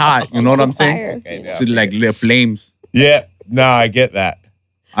literally hot. You know what I'm saying? Fire. Okay, yeah. She's like lit flames. Yeah. No, I get that.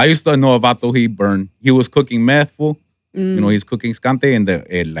 I used to know about he burned. He was cooking meth, fool. Mm. You know, he's cooking scante and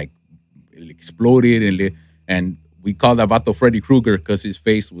it exploded and we called that vato Freddy Krueger because his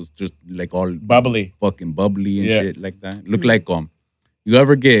face was just like all Bubbly. fucking bubbly and Yeah. shit like that. Looked like you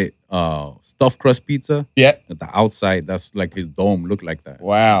ever get stuffed crust pizza Yeah. at the outside? That's like his dome looked like that.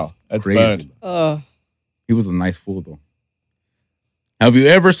 Wow. That's Crazy. burned. Ugh. He was a nice fool though. Have you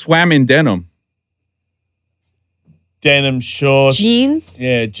ever swam in denim? Denim shorts. Jeans?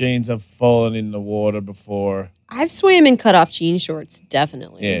 Yeah, jeans have fallen in the water before. I've swam in cut off jean shorts,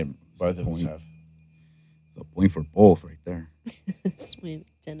 definitely. Yeah, both of us Point. have. It's a point for both right there. Swim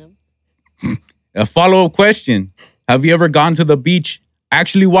denim. A follow-up question. Have you ever gone to the beach,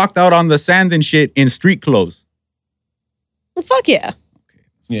 actually walked out on the sand and shit in street clothes? Well, fuck yeah.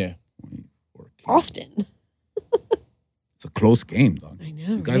 Yeah. Often. It's a close game, dog. I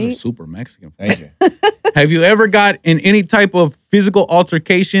know. You guys are right? super Mexican. Thank you. Have you ever got in any type of physical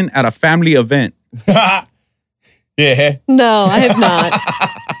altercation at a family event? Yeah. No, I have not.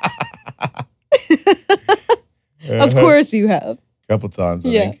 Of course you have. Couple times, I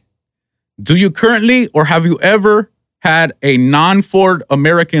Yeah. think. Do you currently or have you ever had a non-Ford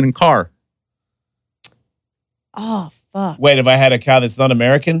American car? Oh, fuck. Wait, have I had a car that's not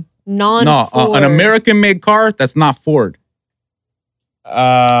American? Non No, an American-made car that's not Ford.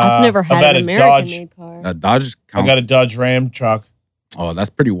 I've never had an a Dodge. American-made car. A Dodge I count. got a Dodge Ram truck. Oh, that's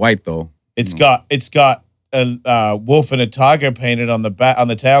pretty white though. It's got a wolf and a tiger painted on the back on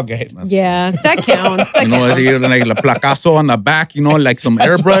the tailgate. Yeah, that counts. That You know, counts. like the placazo on the back, you know, like some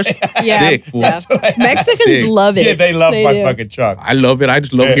airbrush. Yeah, Sick, fool. yeah. Mexicans Sick. love it. Yeah, they love my do. fucking truck. I love it. I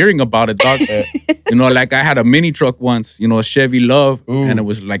just love Yeah. hearing about it, dog. You know, like I had a mini truck once, you know, a Chevy Love, Ooh. and it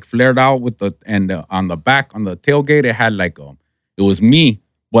was like flared out with on the back, on the tailgate, it had like it was me,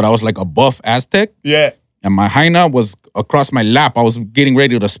 but I was like a buff Aztec, Yeah. and my hyena was across my lap. I was getting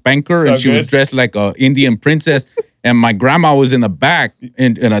ready to spank her, So and she was good. dressed like a Indian princess, and my grandma was in the back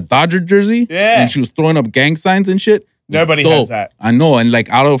in a Dodger jersey, Yeah. and she was throwing up gang signs and shit. It was Nobody dope. has that. I know, and like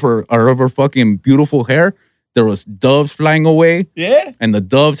out of her fucking beautiful hair, there was doves flying away. Yeah. And the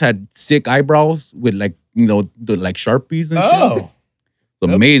doves had sick eyebrows with like, you know, like Sharpies and shit. Oh,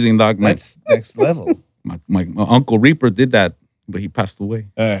 It's amazing, dog. that's next level. My Uncle Reaper did that, but he passed away.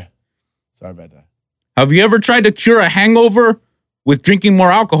 Sorry about that. Have you ever tried to cure a hangover with drinking more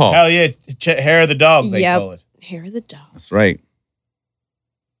alcohol? Hell yeah. Hair of the dog, they Yep. call it. Hair of the dog. That's right.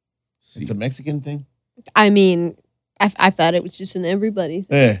 It's a Mexican thing. I mean, I thought it was just an everybody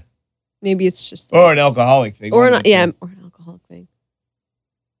thing. Yeah. Maybe it's just Or an alcoholic thing. or One an, of the yeah, two. or an alcoholic thing.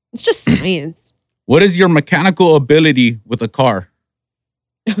 It's just science. What is your mechanical ability with a car?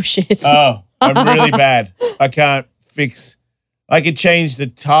 Oh shit. Oh, I'm really bad. I can't fix. I could change the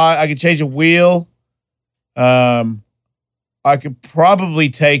tire. I could change a wheel. I could probably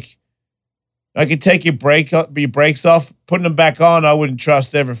take. I could take your brakes off, putting them back on. I wouldn't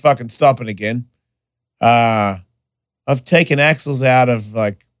trust ever fucking stopping again. I've taken axles out of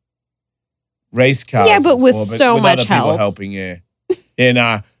like race cars. Yeah, but with so with much other people help. helping. Yeah, and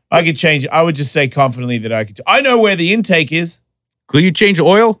I could change it. I would just say confidently that I could. I know where the intake is. Could you change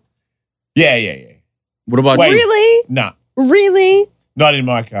oil? Yeah. What about Wait. you? Really? Nah, Really? not in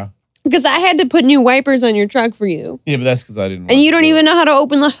my car. Because I had to put new wipers on your truck for you. Yeah, but that's because I didn't. And want you to don't do it. even know how to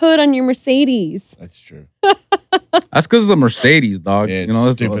open the hood on your Mercedes. That's true. That's because it's a Mercedes, dog. Yeah, you it's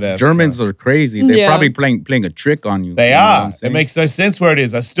know, stupid-ass Germans are crazy. They're Yeah. probably playing a trick on you. They You know what are. I'm It saying? makes no sense where it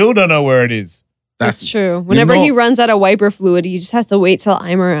is. I still don't know where it is. That's true. Whenever he runs out of wiper fluid, he just has to wait till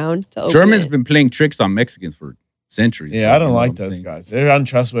I'm around to open Germans it. been playing tricks on Mexicans for centuries. Yeah, I don't You know like what I'm those saying? guys. They're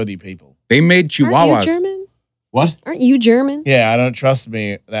untrustworthy people. They made Chihuahuas. Aren't you German? What? Aren't you German? Yeah, I don't trust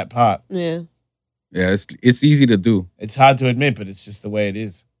me that part. Yeah. Yeah, it's easy to do. It's hard to admit, but it's just the way it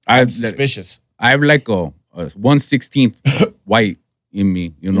is. I'm suspicious. I have like a 1/16 white in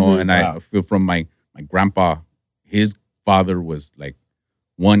me, you know, and I Wow. feel from my grandpa, his father was like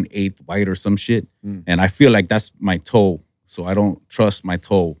 1/8 white or some shit. Mm. And I feel like that's my toe. So I don't trust my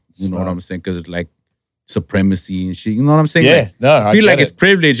toe. You know what Smart. I'm saying? Because it's like supremacy and shit. You know what I'm saying? Yeah, Like, no, I feel like get it's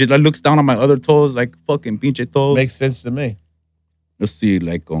privilege. It like, looks down on my other toes, like fucking pinche toes. Makes sense to me. Let's see,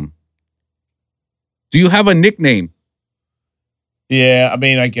 like, do you have a nickname? Yeah, I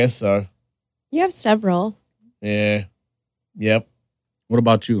mean, I guess so. You have several. Yeah. Yep. What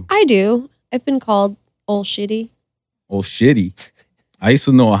about you? I do. I've been called old shitty. Oh, Shitty. I used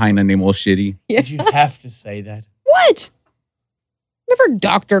to know a hyena named Oh Shitty. Yeah. Did you have to say that? What? Never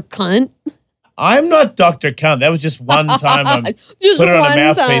Dr. Cunt. I'm not Dr. Cunt. That was just one time I Just put it on one a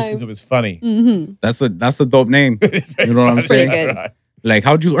mouthpiece time. because it was funny. Mm-hmm. That's a dope name. It's very You know what I'm funny, saying? Pretty good. right? Like,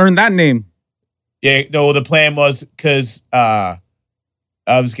 how'd you earn that name? Yeah, no, the plan was because I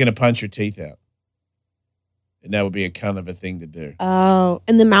was going to punch your teeth out. And that would be a kind of a thing to do. Oh,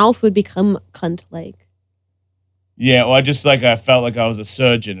 and the mouth would become cunt-like. Yeah, well, I felt like I was a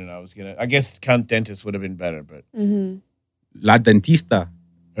surgeon and I was going to, I guess cunt dentist would have been better, but Mm-hmm. La Dentista.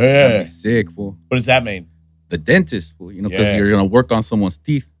 yeah. That'd be sick, fool. What does that mean? The dentist, fool. You know, because Yeah. you're going to work on someone's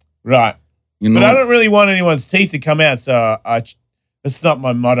teeth. Right. You know? But I don't really want anyone's teeth to come out, so that's not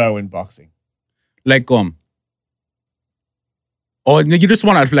my motto in boxing. Like, oh, you just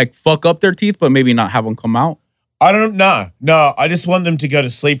want to, like, fuck up their teeth, but maybe not have them come out? I don't know. No, I just want them to go to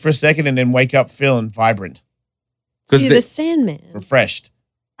sleep for a second and then wake up feeling vibrant, So 'Cause you're they- the Sandman. refreshed.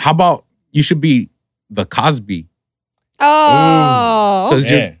 How about you should be the Cosby? Oh.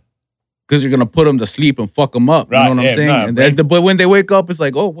 Yeah. Because you're going to put them to sleep and fuck them up. You Right, know what I'm yeah, saying? no, And then, but when they wake up, it's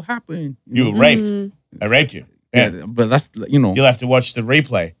like, oh, what happened? You know? were raped. Mhm. I raped you. Yeah. Yeah, but that's, you know, You'll have to watch the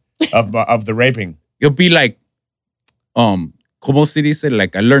replay of the raping. it'll be like, como se dice?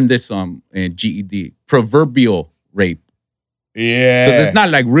 Like, I learned this in GED, proverbial rape. Yeah. Because it's not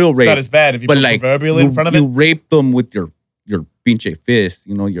like real It's rape. not as bad if you but put like proverbial in front of you it. rape them with your pinche fist,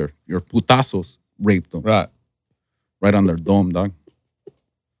 you know, your putazos raped them Right. on their dome, dog.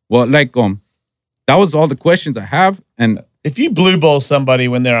 Well, like that was all the questions I have, and If you blue ball somebody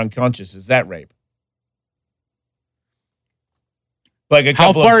when they're unconscious, is that rape? Like a how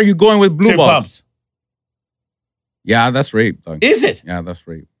couple far are of you going with blue two balls? pumps. Yeah, that's rape, dog. Is it? Yeah, that's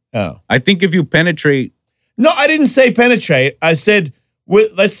rape. Oh. I think if you penetrate, No, I didn't say penetrate. I said,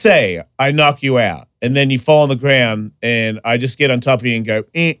 let's say I knock you out and then you fall on the ground and I just get on top of you and go,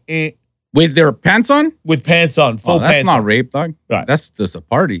 with their pants on, with pants on, full that's pants not on. rape, dog. Right. That's just a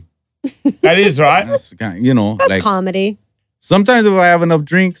party. That is right. That's kind of, you know, That's like comedy. sometimes if I have enough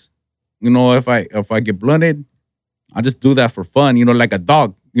drinks, you know, if I get blunted, I just do that for fun. You know, like a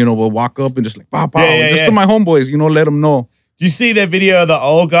dog. You know, we'll walk up and just like pow pow, just to my homeboys. You know, let them know. Do you see that video of the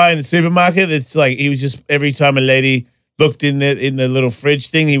old guy in the supermarket? It's like he was just every time a lady looked in the little fridge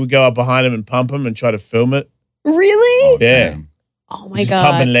thing, he would go up behind him and pump him and try to film it. Really? Yeah. Damn. Oh my Just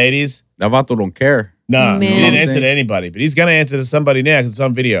God. pumping ladies. That vato don't care. No, Man. he You know didn't what I'm answer to saying? anybody, but he's gonna answer to somebody now because it's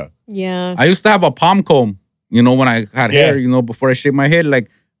on video. Yeah. I used to have a palm comb, you know, when I had Yeah. hair, you know, before I shaved my head, like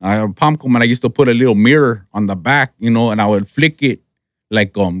I had a palm comb and I used to put a little mirror on the back, you know, and I would flick it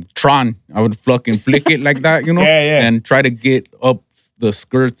like Tron. I would fucking flick it like that, you know, Yeah. and try to get up the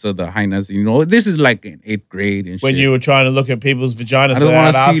skirts of the hyenas, you know. This is like in 8th grade and When shit. you were trying to look at people's vaginas I don't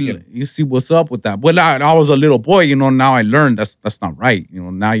without want to see. asking. You see what's up with that. But I was a little boy, you know. Now I learned that's not right. You know,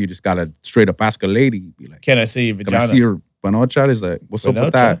 now you just gotta straight up ask a lady, be like, Can I see your "Can I vagina? see your panocha?" Is like, "What's up with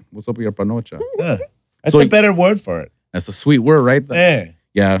Panocha? that? What's up with your panocha?" Yeah. That's So a you- better word for it. That's a sweet word, right? Yeah.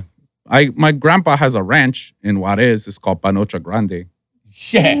 Yeah. My grandpa has a ranch in Juarez. It's called Panocha Grande.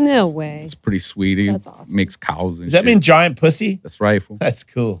 Yeah. No way. It's pretty sweet. He That's awesome. makes cows. And Does that shit. mean giant pussy? That's right, fool. That's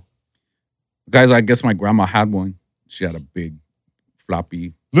cool. Guys, I guess my grandma had one. She had a big,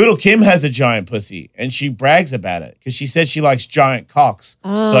 floppy. Little Kim has a giant pussy and she brags about it because she said she likes giant cocks. So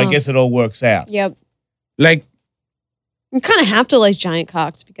I Oh. guess it all works out. Yep. Like, You kind of have to like giant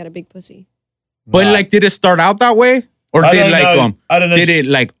cocks if you got a big pussy. but Right. like, did it start out that way, or I did don't like know. I don't know. did it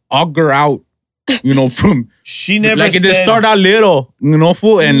like auger out? You know, from She never like it said. just start out little, you know,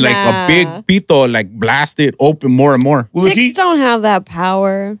 fool, and like Nah. a big pito like blasted open more and more. Well, if Dicks you, don't have that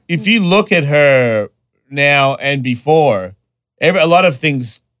power. if you look at her now and before, a lot of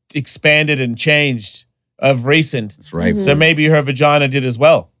things expanded and changed of recent. That's right. Mhm. So maybe her vagina did as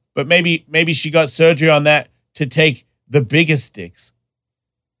well. but maybe she got surgery on that to take the biggest dicks.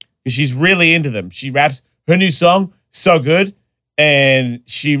 Because she's really into them. She raps her new song so good, and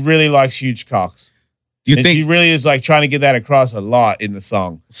she really likes huge cocks. Do you And think she really is like trying to get that across a lot in the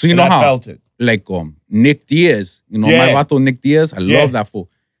song. so? You And know I how felt it. like Nick Diaz, you know, Yeah. my vato Nick Diaz. I Yeah. love that fool.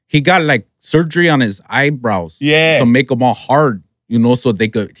 He got like surgery on his eyebrows, Yeah. to make them all hard, you know, so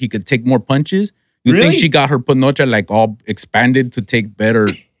he could take more punches. You Really? think she got her panocha like all expanded to take better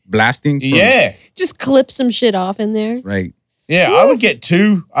blasting? from- Yeah. Just clip some shit off in there. right. Yeah, I would get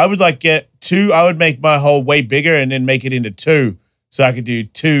two. I would get two. I would make my hole way bigger and then make it into two, so I could do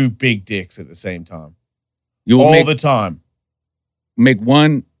two big dicks at the same time, You will all make, the time. make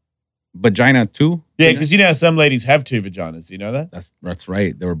one vagina too. Yeah, because you know how some ladies have two vaginas. You know that? That's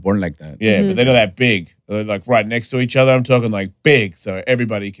right. They were born like that. Yeah, Mhm. but they're not that big. They're like right next to each other. I'm talking like big, so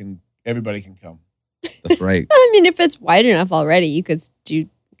everybody can come. That's right. I mean, if it's wide enough already, you could do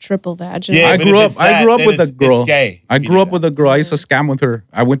triple vaginal. Yeah, I but grew if up- it's I that, grew up then with a it's girl. gay. I if you grew do up that. with a girl. I used to scam with her.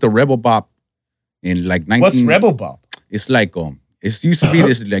 I went to Rebel Bop in like 19. What's Rebel Bop? It's like it used to be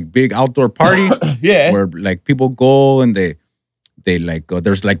this like big outdoor party Yeah, where like people go and they like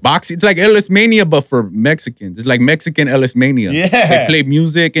there's like boxing. It's like Ellis Mania but for Mexicans. It's like Mexican Ellis Mania. Yeah. They play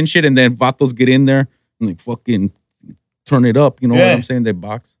music and shit, and then vatos get in there and like fucking turn it up. You know what Yeah. I'm saying? They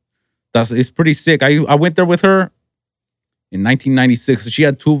box. It's pretty sick. I went there with her in 1996. She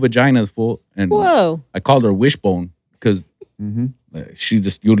had two vaginas full, and Whoa. I called her Wishbone because Mhm. she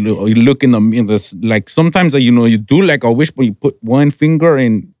just you look in the like sometimes you know you do like a wishbone. You put one finger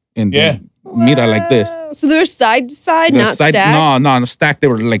in and Yeah. then mira like this. Wow. So they're side to side, The not side, stacked? no, on the stack they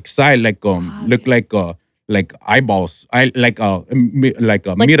were like side like look like eyeballs. Like a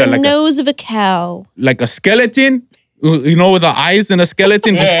Like mira the like nose of a cow. a skeleton. You know, with the eyes and a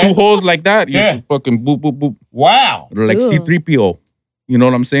skeleton, Yeah. just two holes like that. You Yeah. just fucking boop boop boop. Wow, Or like Ew. C-3PO. You know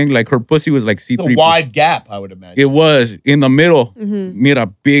what I'm saying? Like her pussy was like it's C-3PO. a wide gap, I would imagine. It was in the middle. Mhm. Mira,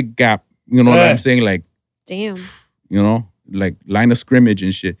 big gap. You know what Yeah. I'm saying? Like, Damn. you know, like line of scrimmage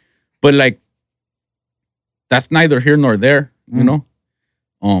and shit. But like, that's neither here nor there, you Mm.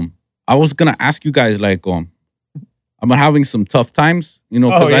 know? I was gonna ask you guys, like, I'm having some tough times, you know,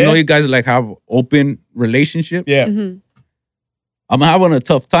 because Oh, I know yeah? you guys like have open relationship. Yeah, Mhm. I'm having a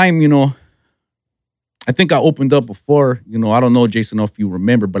tough time, you know. I think I opened up before, you know, I don't know, Jason, if you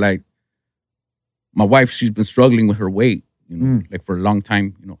remember, but like my wife, she's been struggling with her weight, you know, like for a long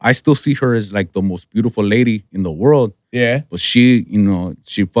time. You know, I still see her as like the most beautiful lady in the world. yeah. But she, you know,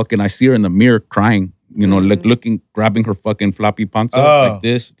 I see her in the mirror crying, you know, like looking, grabbing her fucking floppy panza Oh, like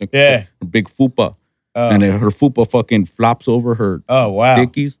this. Like yeah. her big fupa. Oh, And then her fupa fucking flops over her oh wow.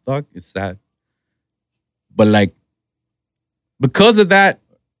 dickies, dog. It's sad. But like, because of that,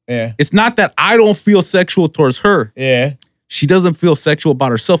 Yeah, it's not that I don't feel sexual towards her. yeah, She doesn't feel sexual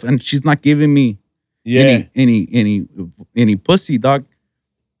about herself, and she's not giving me yeah. any pussy, dog.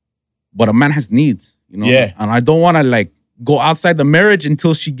 But a man has needs, you know. Yeah. And I don't want to like go outside the marriage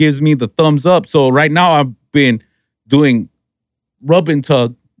until she gives me the thumbs up. So right now I've been doing rub and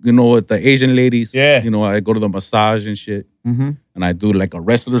tug, you know, with the Asian ladies. Yeah. You know, I go to the massage and shit, Mm-hmm. and I do like a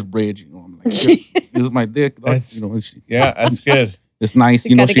wrestler's bridge. You know, I'm like, this is my dick, dog. That's- You know, and she, Yeah, that's good. it's nice.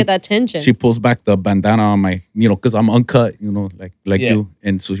 You, You know, gotta get that tension. she pulls back the bandana on my, you know, because I'm uncut, you know, like Yeah. you.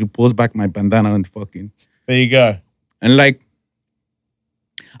 And so she pulls back my bandana and fucking, There you go. and like,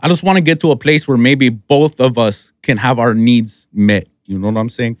 I just want to get to a place where maybe both of us can have our needs met. You know what I'm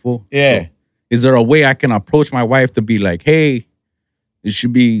saying, fool? Yeah. So, is there a way I can approach my wife to be like, hey, it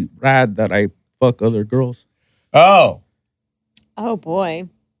should be rad that I fuck other girls? Oh, Oh boy.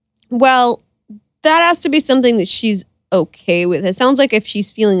 Well, that has to be something that she's okay with. It sounds like if she's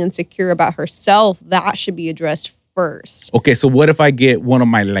feeling insecure about herself, that should be addressed first. Okay, so what if I get one of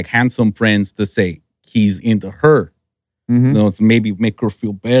my like handsome friends to say he's into her? You know, to maybe make her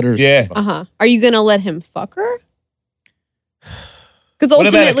feel better. Yeah. Uh-huh. Are you gonna let him fuck her? Because what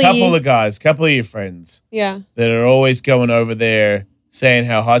about a ultimately, couple of guys, couple of your friends yeah. that are always going over there saying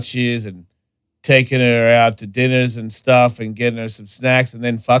how hot she is and taking her out to dinners and stuff and getting her some snacks and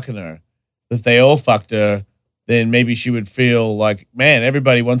then fucking her? If they all fucked her, then maybe she would feel like, man,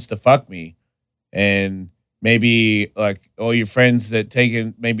 everybody wants to fuck me. And maybe like all your friends that take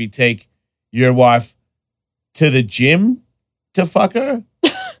your wife to the gym to fuck her.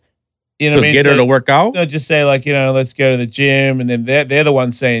 You know To what I mean? get her So- to work out? no, just say like, let's go to the gym, and then they're the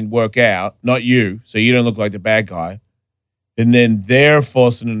ones saying work out, not you, so you don't look like the bad guy. And then they're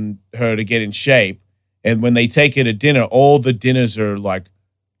forcing her to get in shape. And when they take her to dinner, all the dinners are like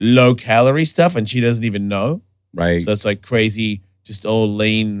low calorie stuff, and she doesn't even know. Right. So it's like crazy, just all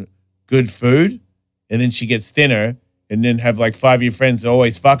lean, good food. And then she gets thinner, and then have like 5 of your friends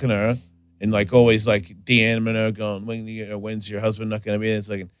always fucking her and like always like DMing her going, when's your husband not going to be there?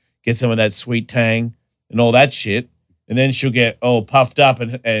 So I can get some of that sweet tang and all that shit. And then she'll get all puffed up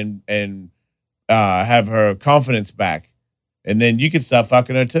and have her confidence back. And then you can start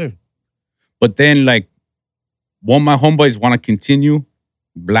fucking her too. But then, like, won't my homeboys want to continue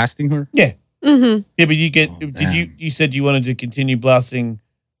blasting her? Yeah. Mm-hmm. Yeah, but you said you wanted to continue blasting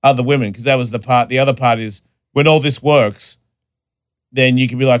other women because that was the part. The other part is when all this works, then you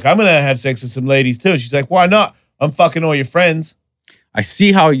can be like, I'm going to have sex with some ladies too. She's like, why not? I'm fucking all your friends. I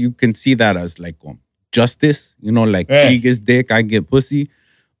see how you can see that as like justice, like she gets dick, I get pussy.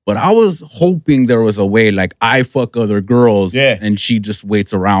 But I was hoping there was a way like I fuck other girls and she just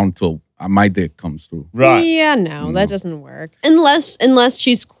waits around till my dick comes through. Right. Yeah, no, that doesn't work. Unless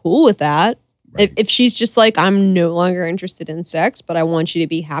she's cool with that. Right. If she's just like, I'm no longer interested in sex, but I want you to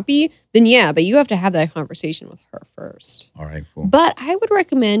be happy, then yeah, but you have to have that conversation with her first. All right, cool. But I would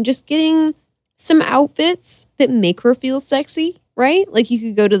recommend just getting some outfits that make her feel sexy, right? Like you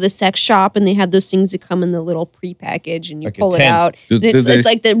could go to the sex shop and they have those things that come in the little pre-package and you like pull it out. And it's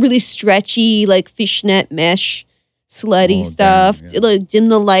like the really stretchy, like fishnet mesh, slutty stuff. Damn, yeah. Like dim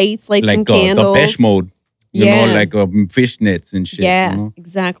the lights, like candles. The besh mode. You know, like fishnets and shit. Yeah, you know?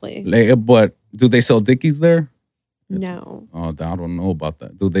 exactly. Like, but do they sell dickies there? No. Oh, I don't know about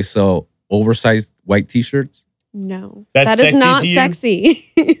that. Do they sell oversized white t-shirts? No. That's that is not sexy to you?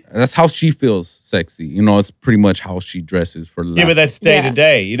 sexy. That's how she feels sexy. It's pretty much how she dresses for the Yeah, but that's day to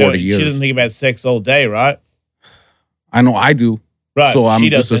day. You know, 40 she years. doesn't think about sex all day, right? I know I do. Right. So I'm she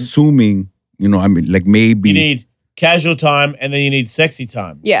just doesn't. assuming, I mean, like maybe. You need casual time and then you need sexy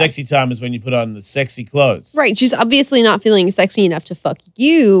time. Yeah. Sexy time is when you put on the sexy clothes. Right. She's obviously not feeling sexy enough to fuck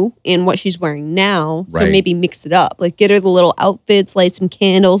you in what she's wearing now. So Right. maybe mix it up. Like get her the little outfits, light some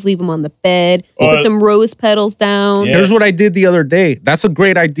candles, leave them on the bed, Or- put some rose petals down, Yeah. Here's what I did the other day. That's a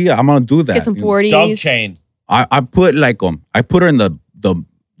great idea. I'm gonna do that. get some 40s. Dog chain. I put I put her in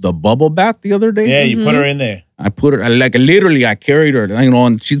the bubble bath the other day. Yeah, you put her in there. I put her like literally. I carried her,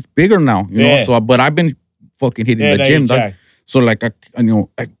 and she's bigger now. Yeah. So but I've been fucking hitting Yeah, the now gym. you're dog. jacked. So like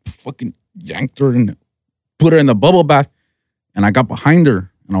I fucking yanked her and put her in the bubble bath, and I got behind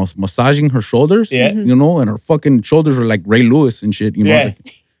her and I was massaging her shoulders. Yeah. And her fucking shoulders were like Ray Lewis and shit. Yeah.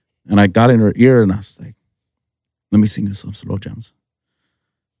 Like, and I got in her ear and I was like, "Let me sing you some slow jams."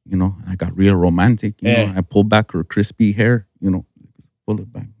 And I got real romantic. You know, I pulled back her crispy hair. Pull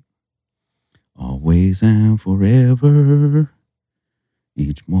it back. Always and forever,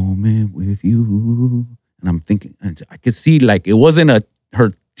 each moment with you. And I'm thinking, I could see like it wasn't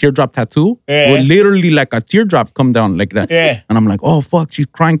her teardrop tattoo. Yeah. It was literally like a teardrop come down like that. Yeah. And I'm like, oh fuck, she's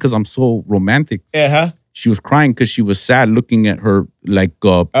crying because I'm so romantic. Yeah, She was crying because she was sad looking at her like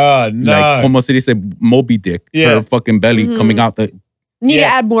Oh, no. like Homo City said Moby Dick. Yeah. Her fucking belly coming out the Need to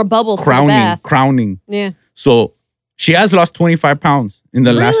add more bubbles to the bath. crowning. Yeah. So she has lost 25 pounds in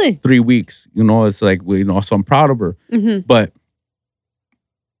the Really? last 3 weeks. It's like, so I'm proud of her. Mm-hmm. But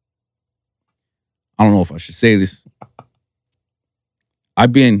I don't know if I should say this. I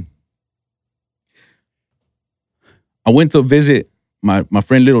went to visit my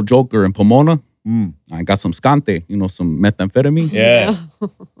friend Little Joker in Pomona. I got some scante, some methamphetamine. Yeah.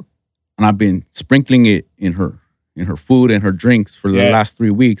 And I've been sprinkling it in her food and her drinks for the last 3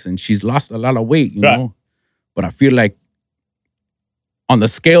 weeks. And she's lost a lot of weight, you know. But I feel like on the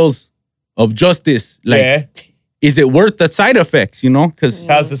scales of justice, like, is it worth the side effects, Because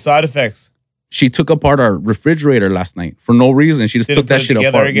How's the side effects? she took apart our refrigerator last night for no reason. She just Didn't took that put it shit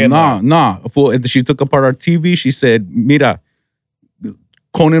together apart. again, Nah. She took apart our TV. She said, "Mira,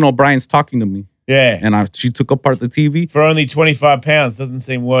 Conan O'Brien's talking to me." Yeah. And she took apart the TV. For only 25 pounds, doesn't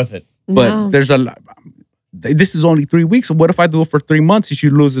seem worth it. But No. there's a lot. This is only 3 weeks. So what if I do it for 3 months? She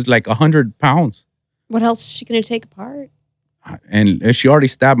loses like 100 pounds. What else is she going to take apart? And she already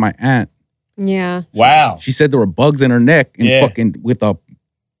stabbed my aunt. Yeah. Wow. She said there were bugs in her neck and Yeah. fucking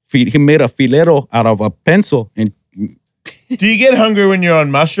he made a filero out of a pencil. And Do you get hungry when you're on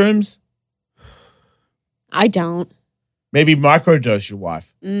mushrooms? I don't. Maybe microdose your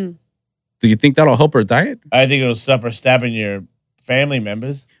wife. Mm. do you think that'll help her diet? I think it'll stop her stabbing your family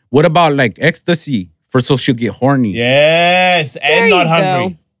members. What about like ecstasy so she'll get horny? Yes. There And not you hungry.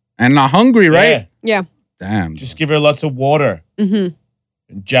 go. And not hungry, right? Yeah. Yeah. Damn. Just give her lots of water Mm-hmm.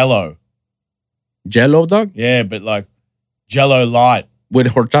 and Jello. Jello, dog? Yeah, but like Jello light. Would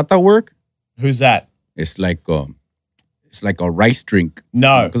horchata work? Who's that? It's like a rice drink.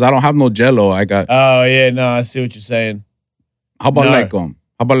 No. Because I don't have no Jello. I got. Oh yeah, no, I see what you're saying. How about no.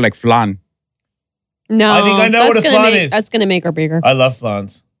 flan? No. I think I know what a gonna flan make- is. That's going to make her bigger. I love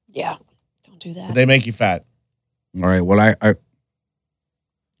flans. Yeah. Don't do that. But they make you fat. All right. Well, I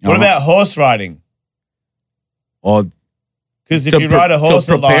What about horse riding? Oh, Because if you ride a horse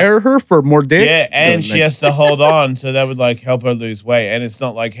to a lot, prepare her for more dick. yeah, and she like- has to hold on, so that would like help her lose weight. And it's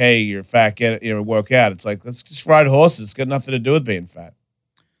not like, hey, you're fat, work out. It's like, let's just ride horses. It's got nothing to do with being fat.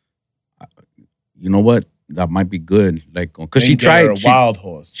 You know what? That might be good. Like, because Then she get her tried. a wild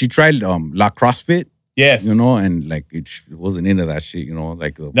horse. She tried La CrossFit. Yes, You know, and like it wasn't into that shit. You know,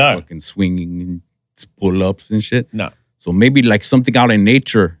 like No. fucking swinging and pull ups and shit. No. So maybe like something out in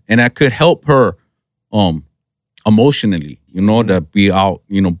nature, and that could help her, emotionally. You know, to be out.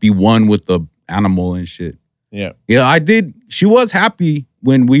 You know, be one with the animal and shit. Yeah, Yeah, I did. She was happy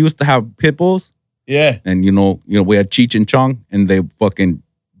when we used to have pit bulls, yeah, and you know, we had Cheech and Chong, and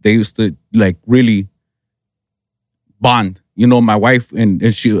they used to like really bond. You know, my wife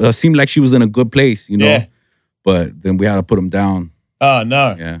and she seemed like she was in a good place. You know, Yeah. but then we had to put them down. Oh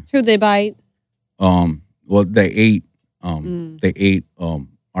no, Yeah. Who'd they bite? Well, they ate. They ate.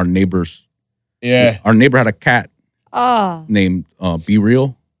 Our neighbors. yeah, Our neighbor had a cat Ah. named Be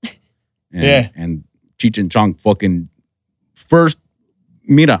Real. And, Yeah. And Cheech and Chong fucking first,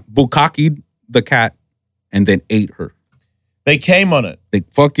 bukkaki'd the cat and then ate her. they came on it. They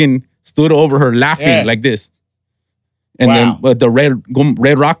fucking stood over her laughing Yeah. like this. And Wow. then the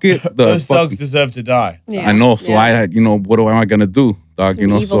red rocket, the Those fucking, dogs deserve to die. Yeah. I know. So Yeah. I had, what am I gonna do, dog? Some you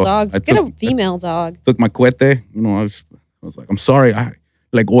know, evil so dogs. I Get took, a female dog. took my cohete. You know, I was like, I'm sorry. I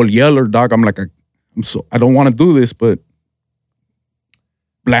like all yeller, dog. I'm like, I don't want to do this, but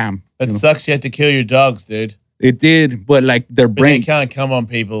blam. That you know. sucks. You had to kill your dogs, dude. It did, but like their But they brain, can't come on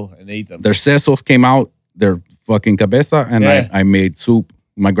people and eat them. their sesos came out, their fucking cabeza, and Yeah. I made soup.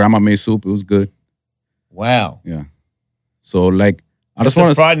 My grandma made soup. It was good. Wow, Yeah. So like, I it's just a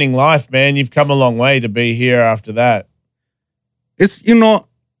want to. frightening life, man. You've come a long way to be here after that. It's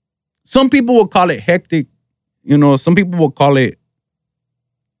some people will call it hectic. Some people will call it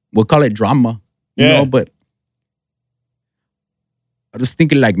drama. You Yeah. know, but I just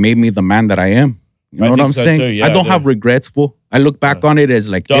think it like made me the man that I am. You know I what think I'm so saying? too, yeah, I I don't do. have regrets, fool. I look back on it as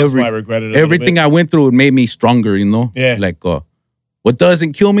like Dogs might regret it. everything I went through, it made me stronger. You know? Yeah. Like what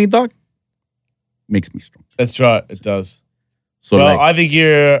doesn't kill me, dog, makes me strong. That's right. It does. So Well, like, I think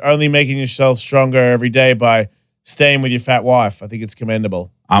you're only making yourself stronger every day by staying with your fat wife. I think it's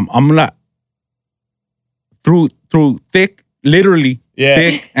commendable. I'm not through thick, literally Yeah.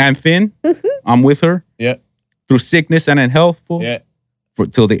 thick and thin. I'm with her Yeah. through sickness and in health, fool. Yeah. For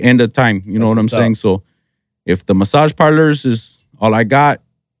till the end of time. You know That's what I'm what's up. saying? So if the massage parlors is all I got,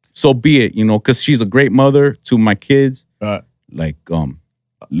 so be it, because she's a great mother to my kids, Right. like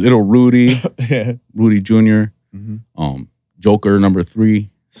little Rudy, Yeah. Rudy Jr., Mhm. Joker number 3,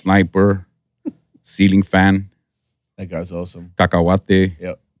 Sniper, Ceiling Fan, That guy's awesome. Cacahuate,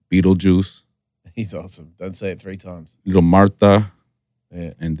 Yep. Beetlejuice, He's awesome. Don't say it 3 times. little Martha,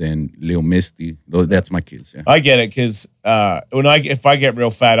 Yeah. and then Lil Misty. That's my kids, yeah. I get it because if I get real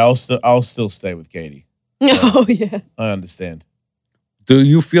fat, I'll still stay with Katie. Oh yeah. I understand. Do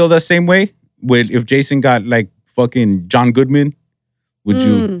you feel the same way? If Jason got like fucking John Goodman, would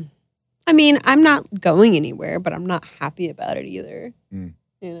you? Mm. I mean, I'm not going anywhere, but I'm not happy about it either. Mm.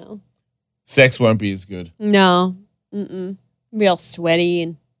 You know? Sex won't be as good. No. Mm-mm. Be all sweaty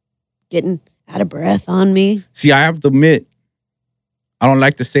and getting out of breath on me. See, I have to admit, I don't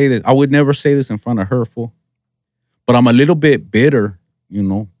like to say this. I would never say this in front of her, fool. But I'm a little bit bitter,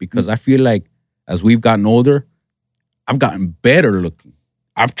 because I feel like as we've gotten older, I've gotten better looking.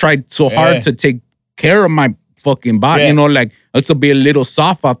 I've tried so Yeah. hard to take care of my fucking body, Yeah. like I used to be a little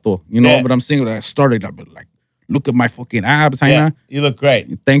soft vato, Yeah. but I'm saying when I started, I've been like, look at my fucking abs, Yeah. yeah. You look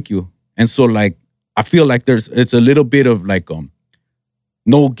great. Thank you. And so like I feel like it's a little bit of like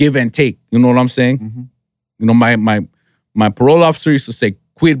no give and take. You know what I'm saying? Mhm. My parole officer used to say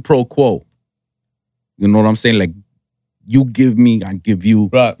quid pro quo. You know what I'm saying? Like you give me, I give you.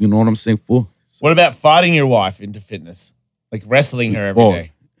 Right. You know what I'm saying? Fool. What about fighting your wife into fitness? Like wrestling her every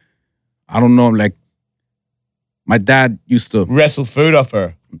day. I don't know. Like my dad used to. Wrestle food off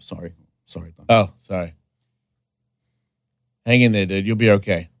her. I'm sorry. Sorry. Don. Oh, sorry. Hang in there, dude. You'll be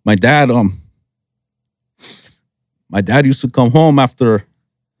okay. My dad used to come home after.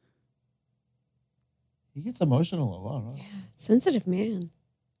 He gets emotional a lot, right? Sensitive man.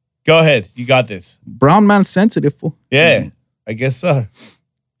 Go ahead. You got this. Brown man sensitive, fool. Yeah, I guess so.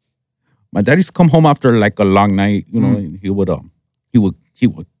 My dad used to come home after like a long night, and he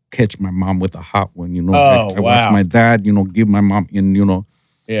would catch my mom with a hot one, Oh, I wow. watched my dad, give my mom in,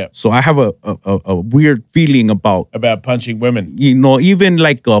 Yeah. So I have a weird feeling about, About punching women. even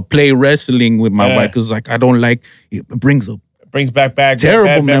like play wrestling with my Yeah. wife, because like I don't like it brings up It brings back bad terrible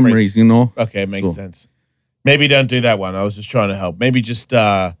bad memories, Okay, makes So- sense. Maybe don't do that one. I was just trying to help. Maybe just,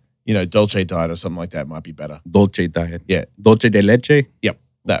 Dolce diet or something like that might be better. Dolce diet. Yeah. Dolce de leche. Yep.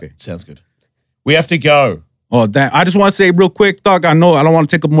 That Okay. sounds good. We have to go. Oh, damn. I just want to say real quick, dog. I know I don't want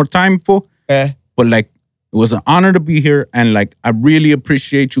to take up more time, fool. Eh? But like, it was an honor to be here, and like, I really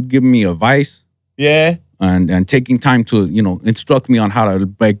appreciate you giving me advice Yeah. and taking time to instruct me on how to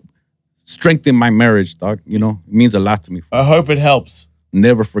like strengthen my marriage, dog. It means a lot to me. I hope it helps.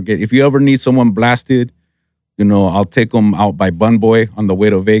 Never forget. If you ever need someone blasted, I'll take them out by Bun Boy on the way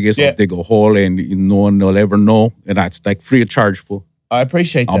to Vegas. Yeah. I'll dig a hole, and no one will ever know, and that's like free of charge, fool. I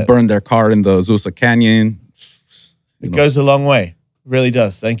appreciate I'll that. burn their car in the Azusa Canyon. It goes a long way. It really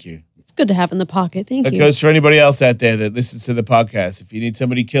does. Thank you. It's good to have in the pocket. Thank It you. goes for anybody else out there that listens to the podcast. If you need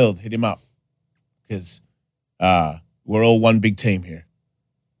somebody killed, hit him up. Because we're all one big team here.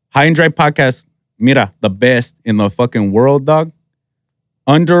 High and Dry Podcast, mira, the best in the fucking world, dog.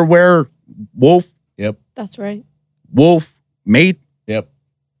 Underwear, Wolf, Yep. That's right. Wolf, Mate, Yep.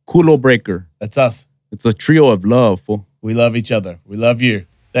 Culo Breaker. That's us. It's a trio of love, fool. We love each other. We love you.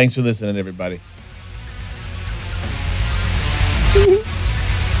 Thanks for listening, everybody.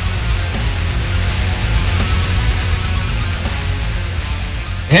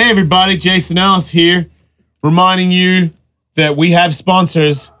 Hey, everybody. Jason Ellis here, reminding you that we have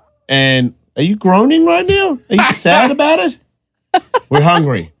sponsors. And are you groaning right now? Are you sad about it? We're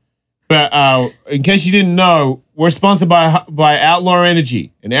hungry. But in case you didn't know, we're sponsored by Outlaw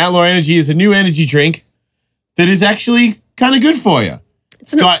Energy. And Outlaw Energy is a new energy drink that is actually kind of good for you.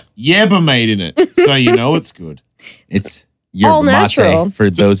 It's got yerba mate in it, so you know it's good. It's yerba All mate natural. for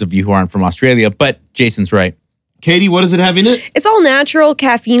those of you who aren't from Australia. But Jason's right. Katie, what does it have in it? It's all natural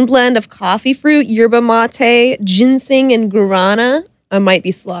caffeine blend of coffee fruit, yerba mate, ginseng, and guarana. I might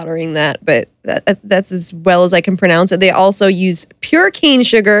be slaughtering that, but that's as well as I can pronounce it. They also use pure cane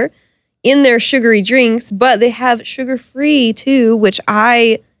sugar in their sugary drinks, but they have sugar-free too, which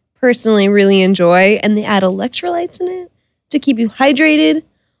I personally really enjoy. And they add electrolytes in it to keep you hydrated.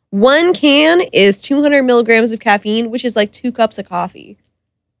 One can is 200 milligrams of caffeine, which is like 2 cups of coffee.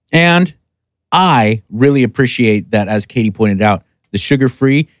 And I really appreciate that, as Katie pointed out, the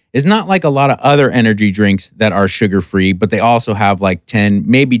sugar-free is not like a lot of other energy drinks that are sugar-free, but they also have like 10,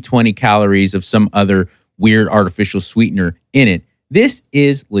 maybe 20 calories of some other weird artificial sweetener in it. This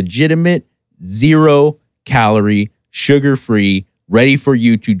is legitimate, 0-calorie, sugar-free, ready for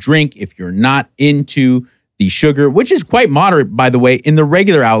you to drink if you're not into the sugar, which is quite moderate, by the way. In the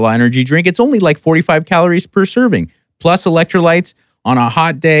regular Outlaw Energy drink, it's only like 45 calories per serving, plus electrolytes on a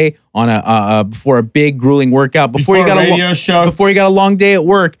hot day, on a before a big grueling workout, before you got a radio show, before you got a long day at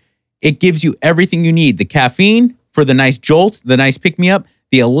work. It gives you everything you need: the caffeine for the nice jolt, the nice pick me up,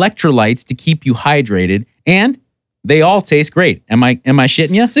 the electrolytes to keep you hydrated, and they all taste great. Am I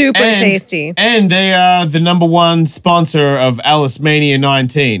shitting you? Super tasty. And they are the #1 sponsor of Alice Mania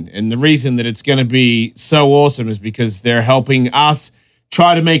 19. And the reason that it's going to be so awesome is because they're helping us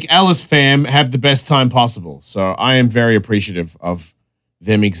try to make Alice fam have the best time possible. So I am very appreciative of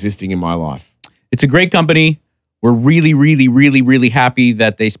them existing in my life. It's a great company. We're really, really, really, really happy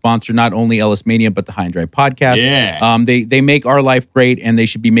that they sponsor not only Ellis Mania, but the High and Dry podcast. Yeah. They make our life great, and they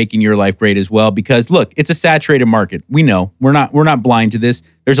should be making your life great as well. Because look, it's a saturated market. We know we're not blind to this.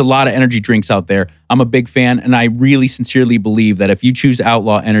 There's a lot of energy drinks out there. I'm a big fan, and I really sincerely believe that if you choose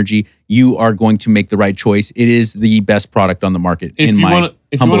Outlaw Energy, you are going to make the right choice. It is the best product on the market. If you want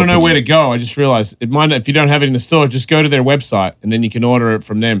to know where to go, I just realized if you don't have it in the store, just go to their website, and then you can order it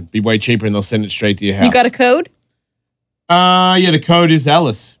from them. Be way cheaper, and they'll send it straight to your house. You got a code? Yeah, the code is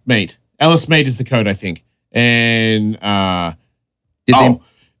Alice Mate. Alice Mate is the code, I think. And the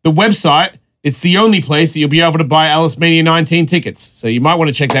website, it's the only place that you'll be able to buy Alice Mania 19 tickets. So you might want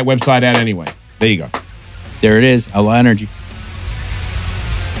to check that website out anyway. There you go. There it is, Outlaw Energy.